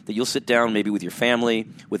details, that you'll sit down maybe with your family,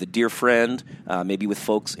 with a dear friend, maybe with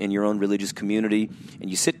folks in your own religious community,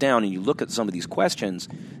 and you sit down and you look at some of these questions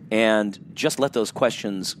and just let those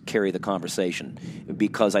questions carry the conversation.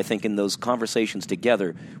 Because I think in those conversations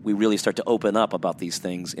together, we really start to open up about these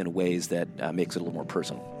things in ways that makes it a little more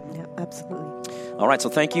personal. Yeah, absolutely. All right, so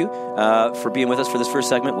thank you for being with us for this first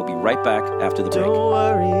segment. We'll be right back after the break. Don't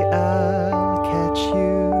worry, I'll catch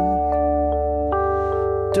you.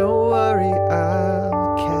 Don't worry,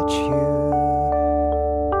 I'll catch you.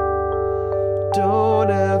 Don't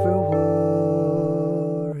ever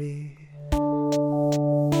worry.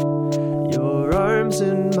 Your arms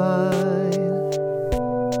in mine.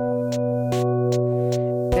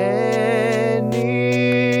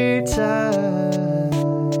 Anytime.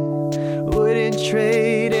 Wouldn't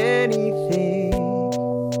trade anything.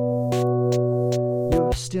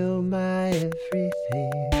 You're still my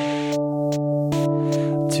everything.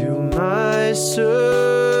 To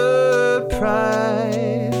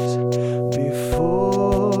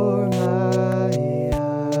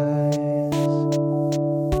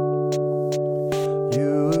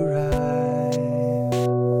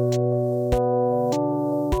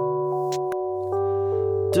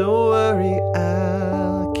Don't worry,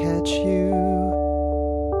 I'll catch you.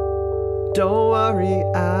 Don't worry,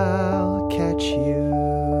 I'll catch you.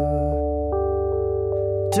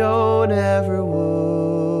 Don't ever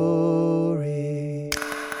worry.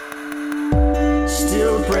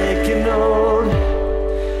 Still breaking old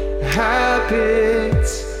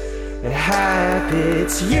habits and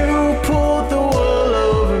habits. You pulled the wool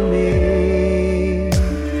over me.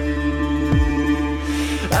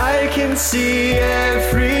 I can see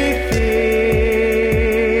everything,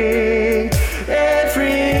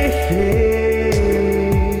 everything.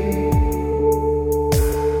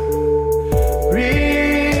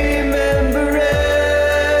 Remember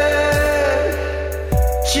it,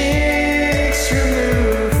 cheeks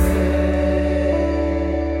removing.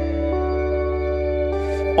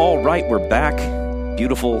 All right, we're back.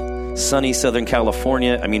 Beautiful, sunny Southern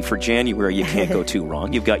California. I mean, for January, you can't go too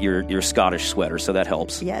wrong. You've got your Scottish sweater, so that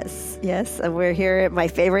helps. Yes, yes. And we're here at my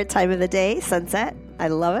favorite time of the day, sunset. I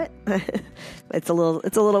love it. It's a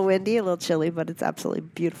little windy, a little chilly, but it's absolutely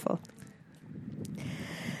beautiful.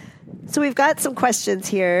 So we've got some questions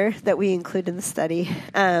here that we include in the study,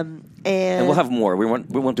 and we'll have more. We won't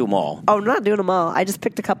do them all. Oh, I'm not doing them all. I just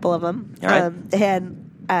picked a couple of them, all right. and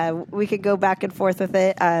we could go back and forth with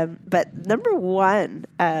it. But number one,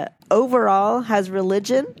 overall, has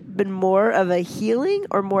religion been more of a healing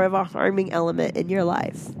or more of a harming element in your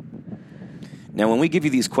life? Now, when we give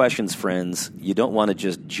you these questions, friends, you don't want to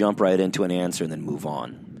just jump right into an answer and then move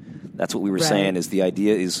on. That's what we were saying. Is the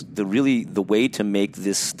idea is the way to make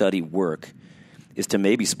this study work is to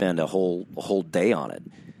maybe spend a whole day on it.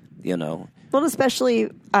 You know. Well, especially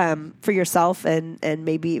for yourself and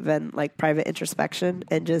maybe even like private introspection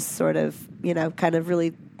and just sort of, kind of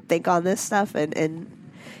really think on this stuff and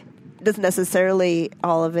doesn't necessarily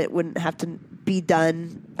all of it wouldn't have to be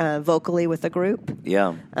done vocally with a group.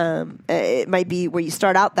 Yeah. It might be where you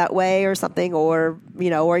start out that way or something, or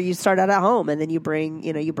you start out at home and then you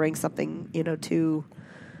bring something, to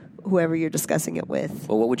whoever you're discussing it with.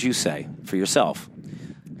 Well, what would you say for yourself?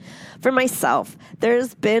 For myself, there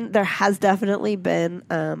has definitely been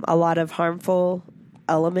a lot of harmful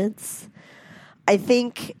elements. I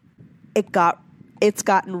think it's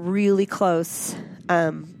gotten really close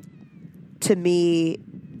to me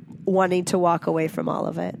wanting to walk away from all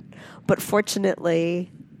of it. But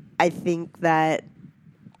fortunately, I think that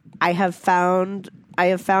I have found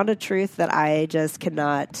a truth that I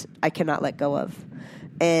cannot let go of.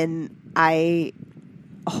 And I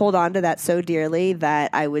hold on to that so dearly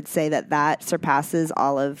that I would say that surpasses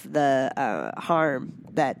all of the harm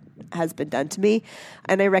that has been done to me.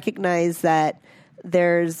 And I recognize that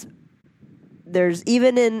there's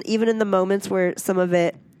even in the moments where some of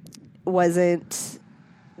it wasn't,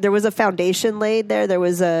 there was a foundation laid there. There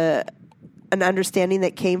was an understanding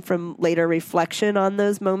that came from later reflection on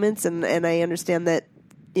those moments. And I understand that,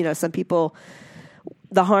 some people,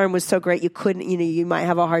 the harm was so great you couldn't, you might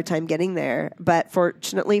have a hard time getting there. But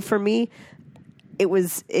fortunately for me, it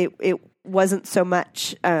wasn't so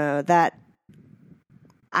much that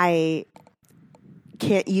I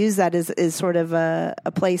can't use that as sort of a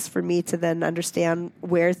place for me to then understand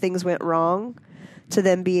where things went wrong, to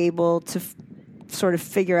then be able to sort of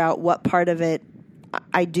figure out what part of it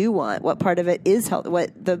I do want, what part of it is healthy,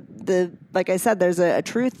 what the like I said, there's a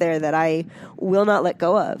truth there that I will not let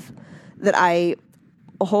go of, that I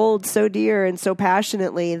hold so dear and so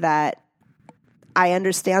passionately, that I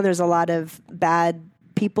understand there's a lot of bad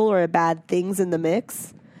people or bad things in the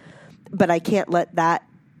mix, but I can't let that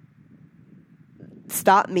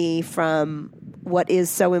stop me from what is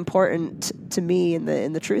so important to me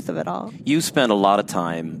in the truth of it all. You spend a lot of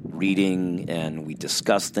time reading, and we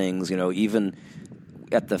discuss things, even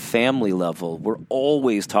at the family level, we're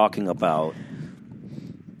always talking about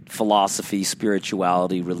philosophy,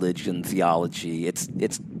 spirituality, religion, theology. It's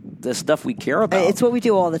the stuff we care about. It's what we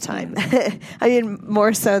do all the time. I mean,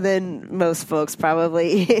 more so than most folks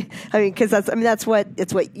probably. I mean, because it's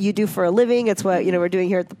what you do for a living. It's what we're doing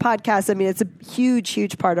here at the podcast. I mean, it's a huge,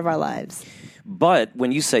 huge part of our lives. But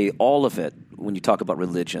when you say all of it, when you talk about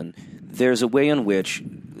religion, there's a way in which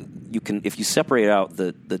you can, if you separate out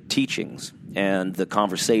the teachings and the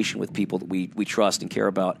conversation with people that we trust and care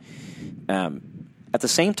about, at the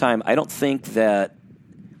same time, I don't think that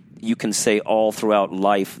you can say all throughout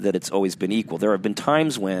life that it's always been equal. There have been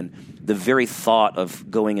times when the very thought of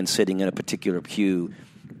going and sitting in a particular pew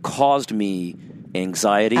caused me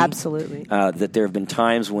anxiety. Absolutely. That there have been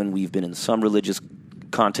times when we've been in some religious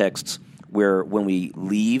contexts where when we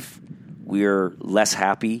leave, we're less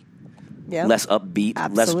happy Yep. less upbeat,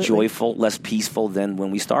 Absolutely. less joyful, less peaceful than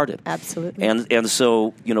when we started. Absolutely. And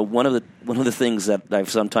so, one of the things that I've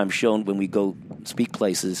sometimes shown when we go speak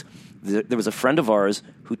places, there was a friend of ours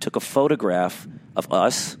who took a photograph of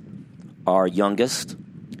us, our youngest,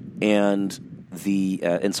 and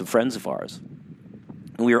some friends of ours.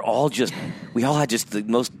 And we all had just the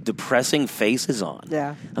most depressing faces on.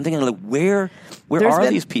 Yeah. I'm thinking, like, where There's are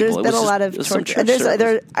been- these people? There's been a lot of it was some torture. church And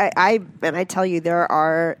service. I tell you, there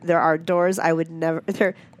are doors I would never.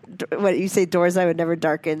 What you say, doors I would never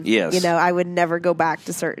darken. Yes. I would never go back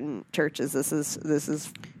to certain churches. This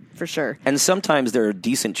is for sure. And sometimes there are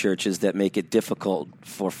decent churches that make it difficult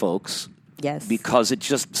for folks. Yes. Because it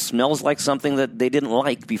just smells like something that they didn't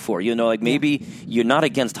like before. Like maybe you're not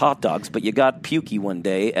against hot dogs, but you got pukey one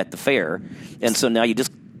day at the fair, and so now you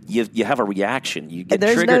have a reaction. You get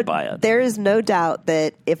triggered by it. There is no doubt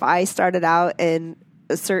that if I started out in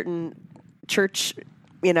a certain church,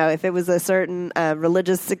 if it was a certain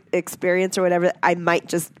religious experience or whatever, I might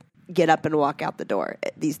just get up and walk out the door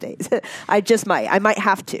these days. I just might. I might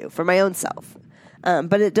have to for my own self.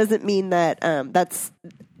 But it doesn't mean that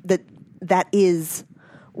that is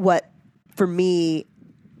what, for me,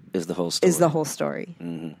 Is the whole story. is the whole story.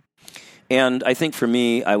 And I think for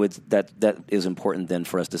me, that is important then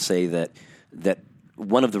for us to say that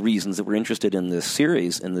one of the reasons that we're interested in this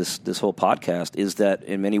series and this whole podcast is that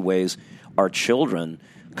in many ways our children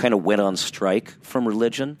kind of went on strike from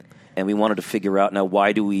religion, and we wanted to figure out now,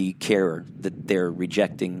 why do we care that they're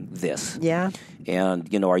rejecting this? Yeah.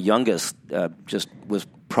 And our youngest just was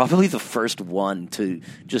probably the first one to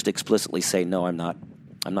just explicitly say, no, I'm not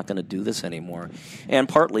going to do this anymore. And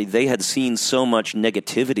partly they had seen so much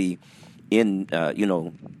negativity in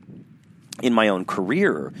my own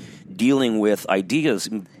career dealing with ideas.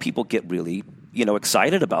 People get really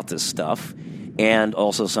excited about this stuff, and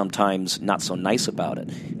also sometimes not so nice about it.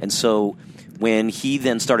 And so when he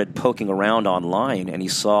then started poking around online and he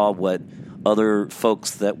saw what other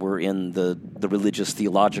folks that were in the religious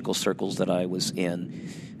theological circles that I was in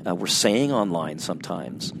were saying online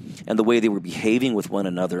sometimes, and the way they were behaving with one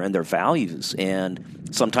another and their values and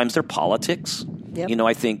sometimes their politics. Yep.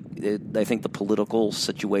 I think the political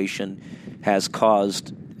situation has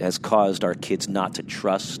caused our kids not to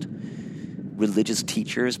trust religious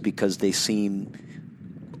teachers because they seem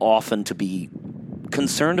often to be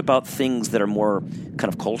concerned about things that are more kind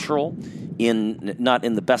of cultural, not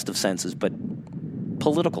in the best of senses, but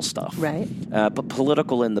political stuff. Right. But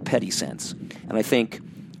political in the petty sense. And I think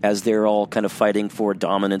as they're all kind of fighting for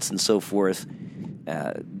dominance and so forth,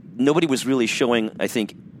 nobody was really showing, I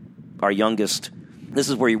think, our youngest, this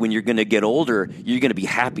is where when you're going to get older, you're going to be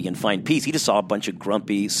happy and find peace. He just saw a bunch of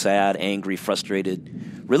grumpy, sad, angry,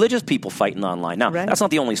 frustrated religious people fighting online. Now, Right. That's not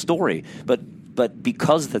the only story, but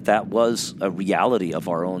because that was a reality of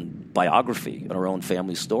our own biography, our own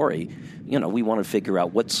family story, we want to figure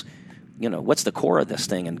out what's the core of this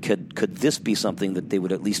thing, and could this be something that they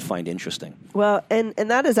would at least find interesting? Well, and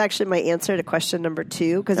that is actually my answer to question number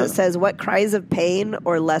 2, because it says, what cries of pain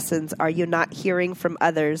or lessons are you not hearing from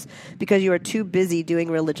others because you are too busy doing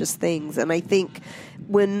religious things? And I think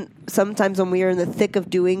sometimes when we are in the thick of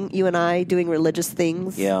you and I doing religious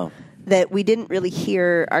things, Yeah. that we didn't really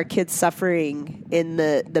hear our kids suffering in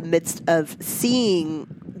the midst of seeing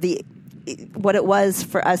what it was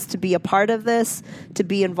for us to be a part of this, to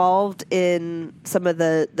be involved in some of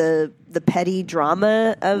the petty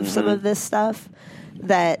drama of some of this stuff,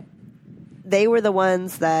 that they were the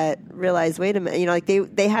ones that realized, wait a minute, like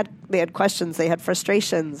they had questions, they had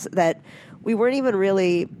frustrations that we weren't even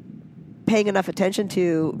really paying enough attention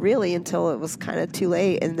to really until it was kind of too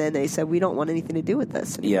late, and then they said, we don't want anything to do with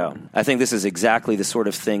this anymore. Yeah, I think this is exactly the sort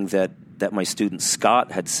of thing that my student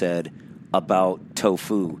Scott had said about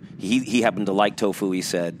tofu. He happened to like tofu, he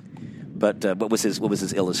said, but what was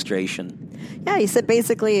his illustration? Yeah, he said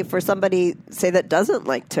basically for somebody, say, that doesn't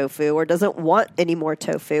like tofu or doesn't want any more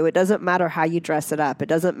tofu, it doesn't matter how you dress it up. It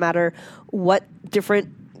doesn't matter what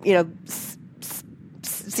different,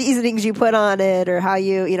 seasonings you put on it or how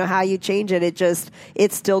you change it.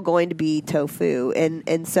 It's still going to be tofu.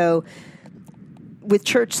 And so with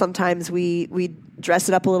church, sometimes we dress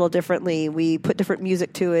it up a little differently. We put different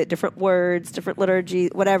music to it, different words, different liturgy,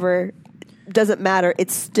 whatever. Doesn't matter.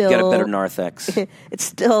 It's still Get a better narthex. It's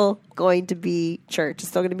still going to be church. It's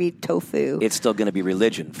still going to be tofu. It's still going to be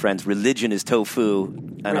religion. Friends, religion is tofu.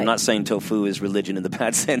 And Right. I'm not saying tofu is religion in the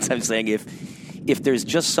bad sense. I'm saying if there's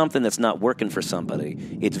just something that's not working for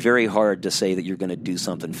somebody, it's very hard to say that you're going to do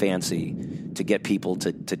something fancy to get people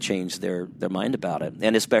to change their mind about it.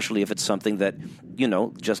 And especially if it's something that,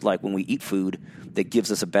 just like when we eat food that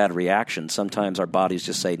gives us a bad reaction, sometimes our bodies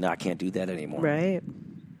just say, no, I can't do that anymore. Right.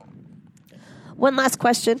 One last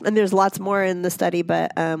question, and there's lots more in the study,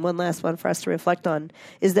 but one last one for us to reflect on.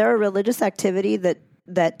 Is there a religious activity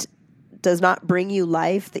that does not bring you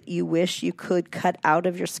life that you wish you could cut out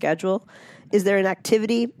of your schedule? Is there an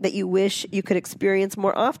activity that you wish you could experience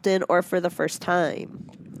more often or for the first time?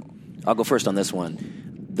 I'll go first on this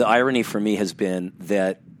one. The irony for me has been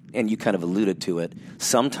that, and you kind of alluded to it,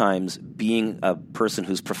 sometimes being a person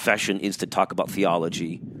whose profession is to talk about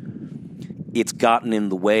theology, it's gotten in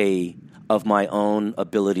the way of my own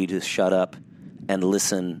ability to shut up and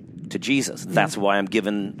listen to Jesus. That's why we're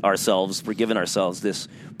giving ourselves this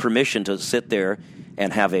permission to sit there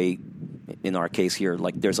and have in our case here,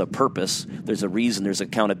 like there's a purpose, there's a reason, there's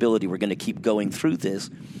accountability. We're going to keep going through this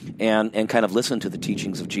and kind of listen to the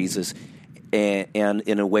teachings of Jesus and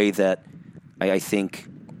in a way that I think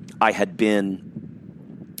I had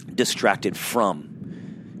been distracted from.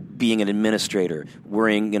 Being an administrator,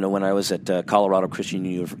 worrying, when I was at Colorado Christian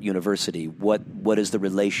University, what is the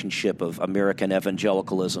relationship of American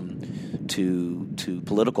evangelicalism to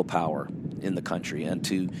political power in the country and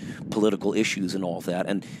to political issues and all of that?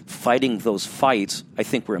 And fighting those fights, I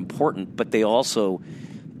think, were important, but they also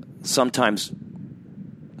sometimes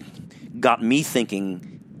got me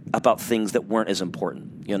thinking about things that weren't as important,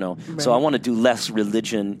 Right. So I want to do less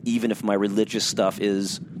religion, even if my religious stuff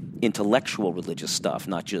is intellectual religious stuff,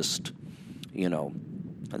 not just, that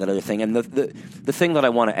other thing. And the thing that I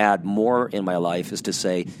want to add more in my life is to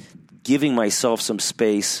say, giving myself some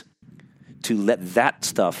space to let that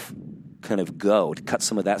stuff kind of go, to cut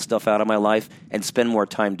some of that stuff out of my life and spend more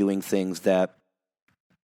time doing things that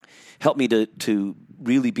help me to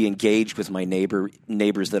really be engaged with my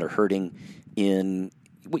neighbors that are hurting in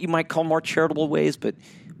what you might call more charitable ways, but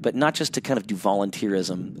not just to kind of do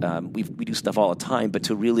volunteerism. We do stuff all the time, but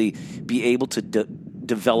to really be able to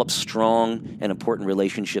develop strong and important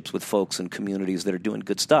relationships with folks and communities that are doing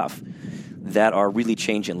good stuff, that are really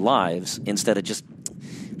changing lives instead of just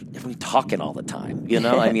talking all the time.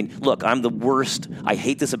 I mean, look, I'm the worst. I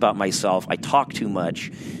hate this about myself. I talk too much.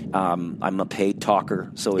 I'm a paid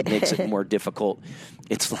talker, so it makes it more difficult.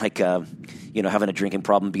 It's like, having a drinking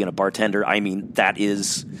problem, being a bartender. I mean, that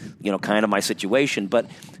is, kind of my situation. But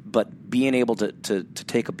being able to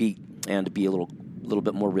take a beat and to be a little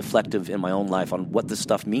bit more reflective in my own life on what this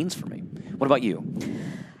stuff means for me. What about you?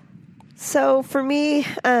 So for me,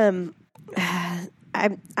 I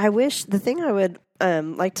wish the thing I would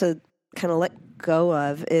like to kind of let go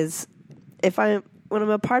of is when I'm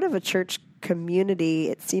a part of a church community,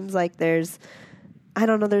 it seems like there's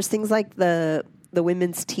things like the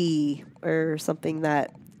women's tea or something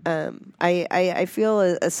that I feel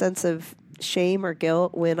a sense of shame or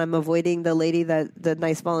guilt when I'm avoiding the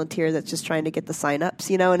nice volunteer that's just trying to get the signups,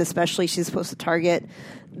 and especially she's supposed to target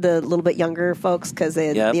the little bit younger folks because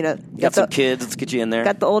they, got some kids. Let's get you in there.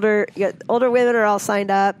 Got the older women are all signed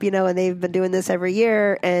up, and they've been doing this every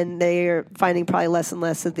year, and they're finding probably less and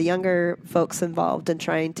less of the younger folks involved in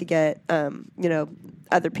trying to get,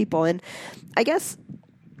 other people. And I guess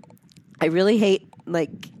I really hate,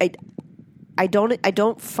 I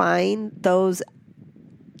don't find those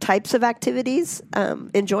types of activities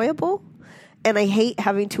enjoyable, and I hate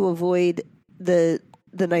having to avoid the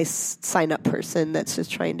nice sign up person that's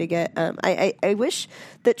just trying to get I wish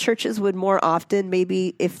that churches would more often,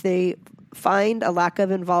 maybe if they find a lack of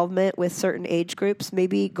involvement with certain age groups,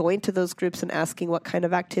 maybe going to those groups and asking what kind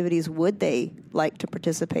of activities would they like to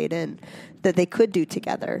participate in that they could do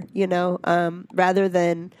together, rather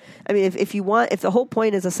than, if the whole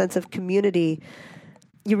point is a sense of community,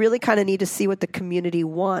 you really kind of need to see what the community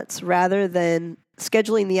wants rather than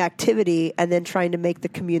scheduling the activity and then trying to make the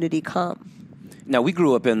community come. Now, we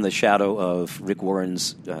grew up in the shadow of Rick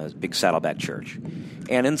Warren's big Saddleback Church.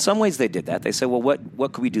 And in some ways they did that. They said, well,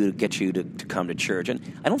 what could we do to get you to come to church? And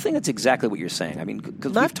I don't think that's exactly what you're saying. I mean,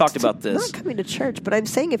 because we've talked about this. Not coming to church, but I'm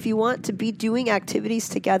saying if you want to be doing activities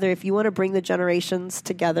together, if you want to bring the generations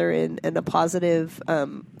together in a positive,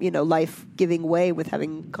 life-giving way with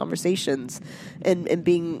having conversations and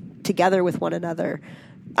being together with one another,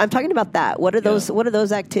 I'm talking about that. What are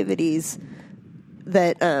those activities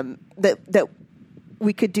that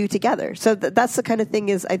we could do together? So that's the kind of thing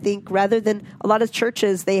is, I think, rather than a lot of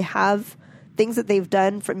churches, they have things that they've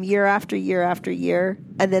done from year after year after year,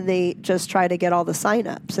 and then they just try to get all the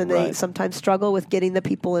signups, and they sometimes struggle with getting the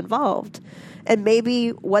people involved. And maybe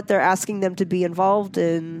what they're asking them to be involved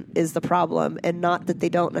in is the problem, and not that they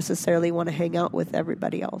don't necessarily want to hang out with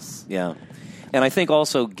everybody else. Yeah. And I think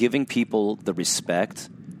also giving people the respect,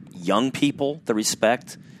 young people the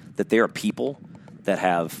respect that they are people that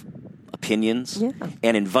have opinions,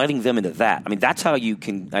 and inviting them into that. I mean, that's how you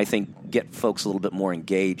can, I think, get folks a little bit more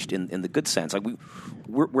engaged in the good sense. Like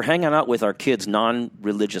we're hanging out with our kids'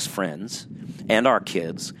 non-religious friends and our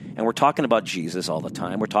kids, and we're talking about Jesus all the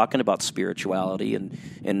time. We're talking about spirituality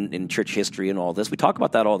and church history and all this. We talk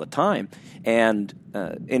about that all the time, and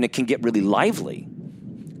it can get really lively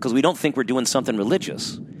because we don't think we're doing something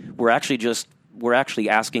religious. We're actually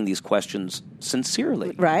asking these questions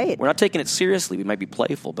sincerely. Right. We're not taking it seriously. We might be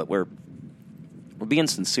playful, but we're being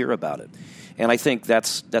sincere about it. And I think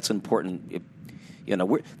that's important.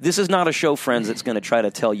 This is not a show, friends, that's going to try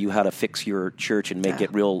to tell you how to fix your church and make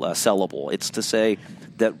it real sellable. It's to say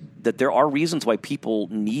that there are reasons why people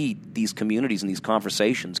need these communities and these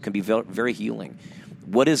conversations can be very, very healing.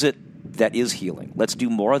 What is it that is healing? Let's do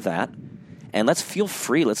more of that. And let's feel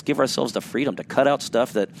free. Let's give ourselves the freedom to cut out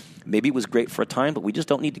stuff that maybe was great for a time, but we just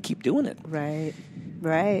don't need to keep doing it. Right.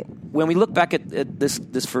 When we look back at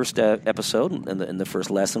this first episode and the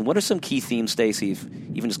first lesson, what are some key themes, Stacy,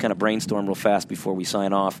 even just kind of brainstorm real fast before we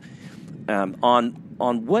sign off, on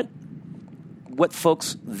what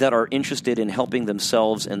folks that are interested in helping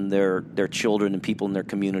themselves and their children and people in their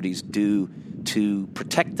communities do to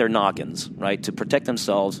protect their noggins, right? To protect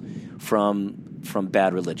themselves from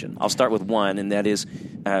bad religion. I'll start with one, and that is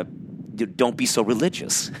don't be so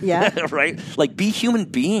religious. Yeah. Right? Like, be human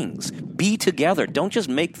beings. Be together. Don't just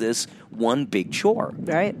make this one big chore.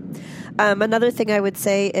 Right. Another thing I would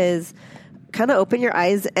say is kind of open your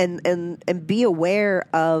eyes and be aware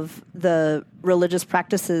of the religious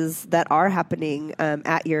practices that are happening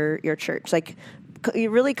at your church. Like,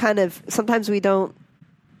 you really kind of, sometimes we don't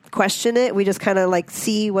question it. We just kind of like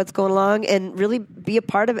see what's going along and really be a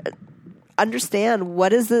part of it. Understand what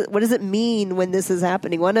does it mean when this is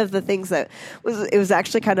happening. One of the things that was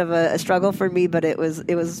actually kind of a struggle for me, but it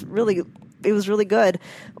was really good,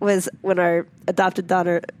 was when our adopted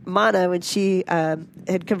daughter Mana, when she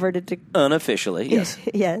had converted to unofficially, yes,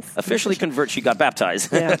 yes, officially convert, she got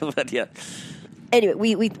baptized. Yeah. But yeah.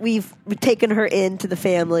 Anyway, we've taken her into the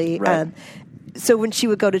family. Right. So when she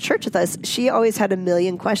would go to church with us, she always had a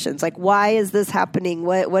million questions, like, why is this happening?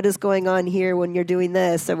 What is going on here when you're doing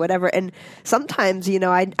this or whatever? And sometimes,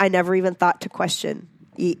 I never even thought to question,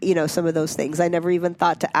 some of those things. I never even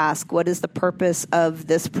thought to ask, what is the purpose of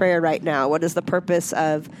this prayer right now? What is the purpose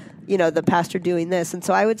of, the pastor doing this? And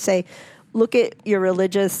so I would say, look at your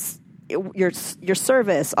religious, your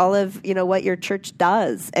service, all of, what your church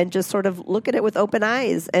does, and just sort of look at it with open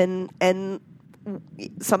eyes and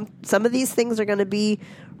some of these things are going to be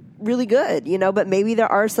really good, but maybe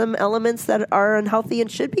there are some elements that are unhealthy and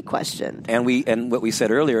should be questioned. And what we said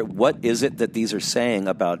earlier, what is it that these are saying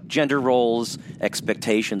about gender roles,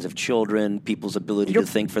 expectations of children, people's ability to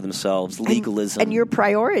think for themselves, legalism, and your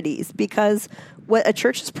priorities? Because what a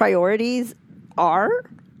church's priorities are,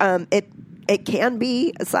 it can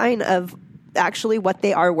be a sign of actually what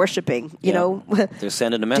they are worshiping. They're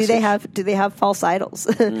sending a message. Do they have false idols?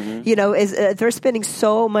 Mm-hmm. They're spending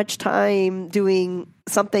so much time doing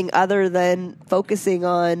something other than focusing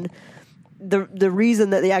on the reason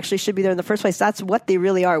that they actually should be there in the first place. That's what they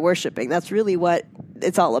really are worshiping. That's really what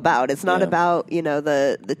it's all about. It's not about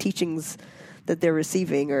the teachings that they're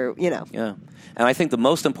receiving or. Yeah, and I think the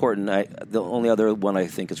most important, the only other one I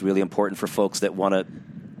think is really important for folks that want to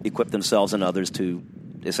equip themselves and others to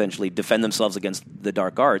essentially defend themselves against the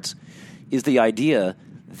dark arts, is the idea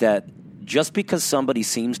that just because somebody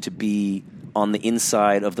seems to be on the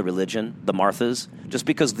inside of the religion, the Marthas, just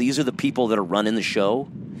because these are the people that are running the show,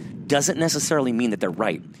 doesn't necessarily mean that they're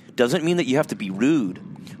right. Doesn't mean that you have to be rude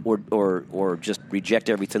or just reject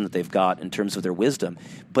everything that they've got in terms of their wisdom.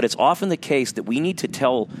 But it's often the case that we need to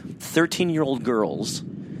tell 13-year-old girls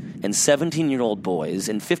and 17-year-old boys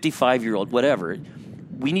and 55-year-old whatever,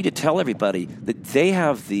 we need to tell everybody that they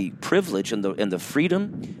have the privilege and the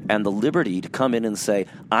freedom and the liberty to come in and say,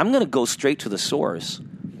 I'm going to go straight to the source,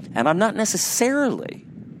 and I'm not necessarily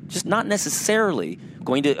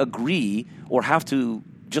going to agree or have to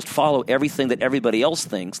just follow everything that everybody else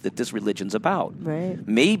thinks that this religion's about. Right.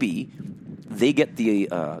 Maybe they get the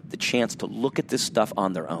chance to look at this stuff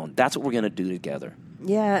on their own. That's what we're going to do together.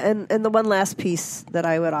 Yeah, and the one last piece that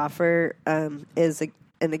I would offer is,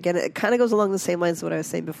 and again, it kind of goes along the same lines as what I was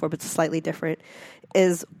saying before, but it's slightly different,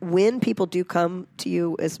 is when people do come to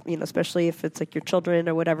you, as especially if it's like your children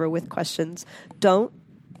or whatever with questions, don't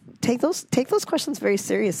take those questions very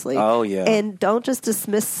seriously. Oh, yeah. And don't just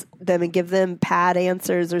dismiss them and give them pad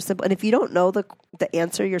answers or simple. And if you don't know the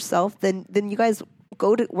answer yourself, then you guys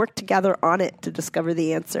go to work together on it to discover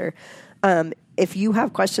the answer. If you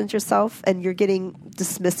have questions yourself and you're getting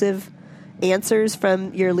dismissive answers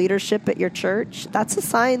from your leadership at your church, that's a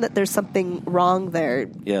sign that there's something wrong there.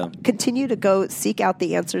 Yeah. Continue to go seek out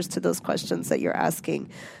the answers to those questions that you're asking,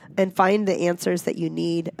 and find the answers that you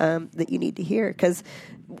need to hear. Because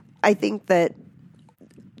I think that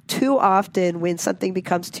too often when something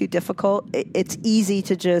becomes too difficult, it's easy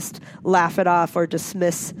to just laugh it off or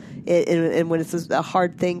dismiss it, and when it's a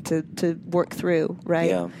hard thing to work through, right?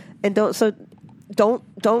 Yeah. And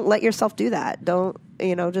don't let yourself do that. Don't,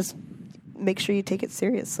 just make sure you take it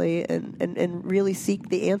seriously and really seek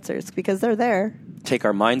the answers, because they're there. Take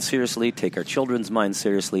our minds seriously, take our children's minds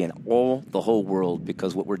seriously, and the whole world,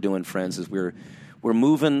 because what we're doing, friends, is we're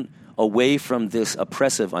moving away from this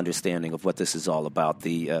oppressive understanding of what this is all about,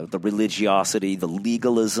 the religiosity, the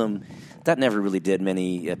legalism. That never really did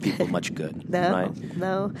many people much good.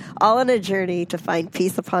 No. All on a journey to find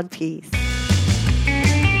peace upon peace.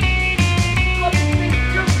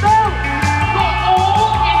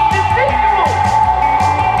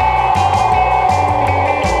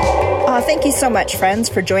 Thank you so much, friends,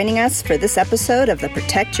 for joining us for this episode of the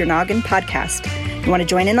Protect Your Noggin podcast. You want to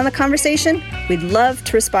join in on the conversation? We'd love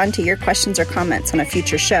to respond to your questions or comments on a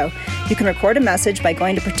future show. You can record a message by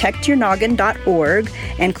going to protectyournoggin.org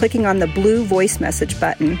and clicking on the blue voice message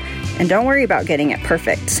button. And don't worry about getting it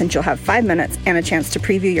perfect, since you'll have 5 minutes and a chance to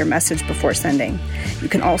preview your message before sending. You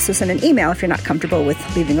can also send an email if you're not comfortable with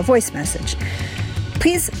leaving a voice message.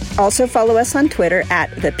 Please also follow us on Twitter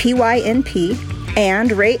at the PYNP,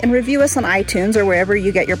 and rate and review us on iTunes or wherever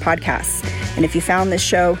you get your podcasts. And if you found this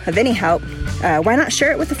show of any help, why not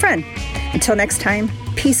share it with a friend? Until next time,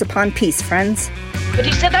 peace upon peace, friends. But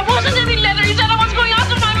he said there wasn't any letter. He said I was going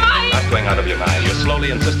out of my mind. Not going out of your mind. You're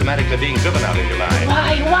slowly and systematically being driven out of your mind.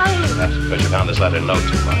 Why? That's because you found this letter no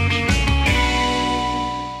too much.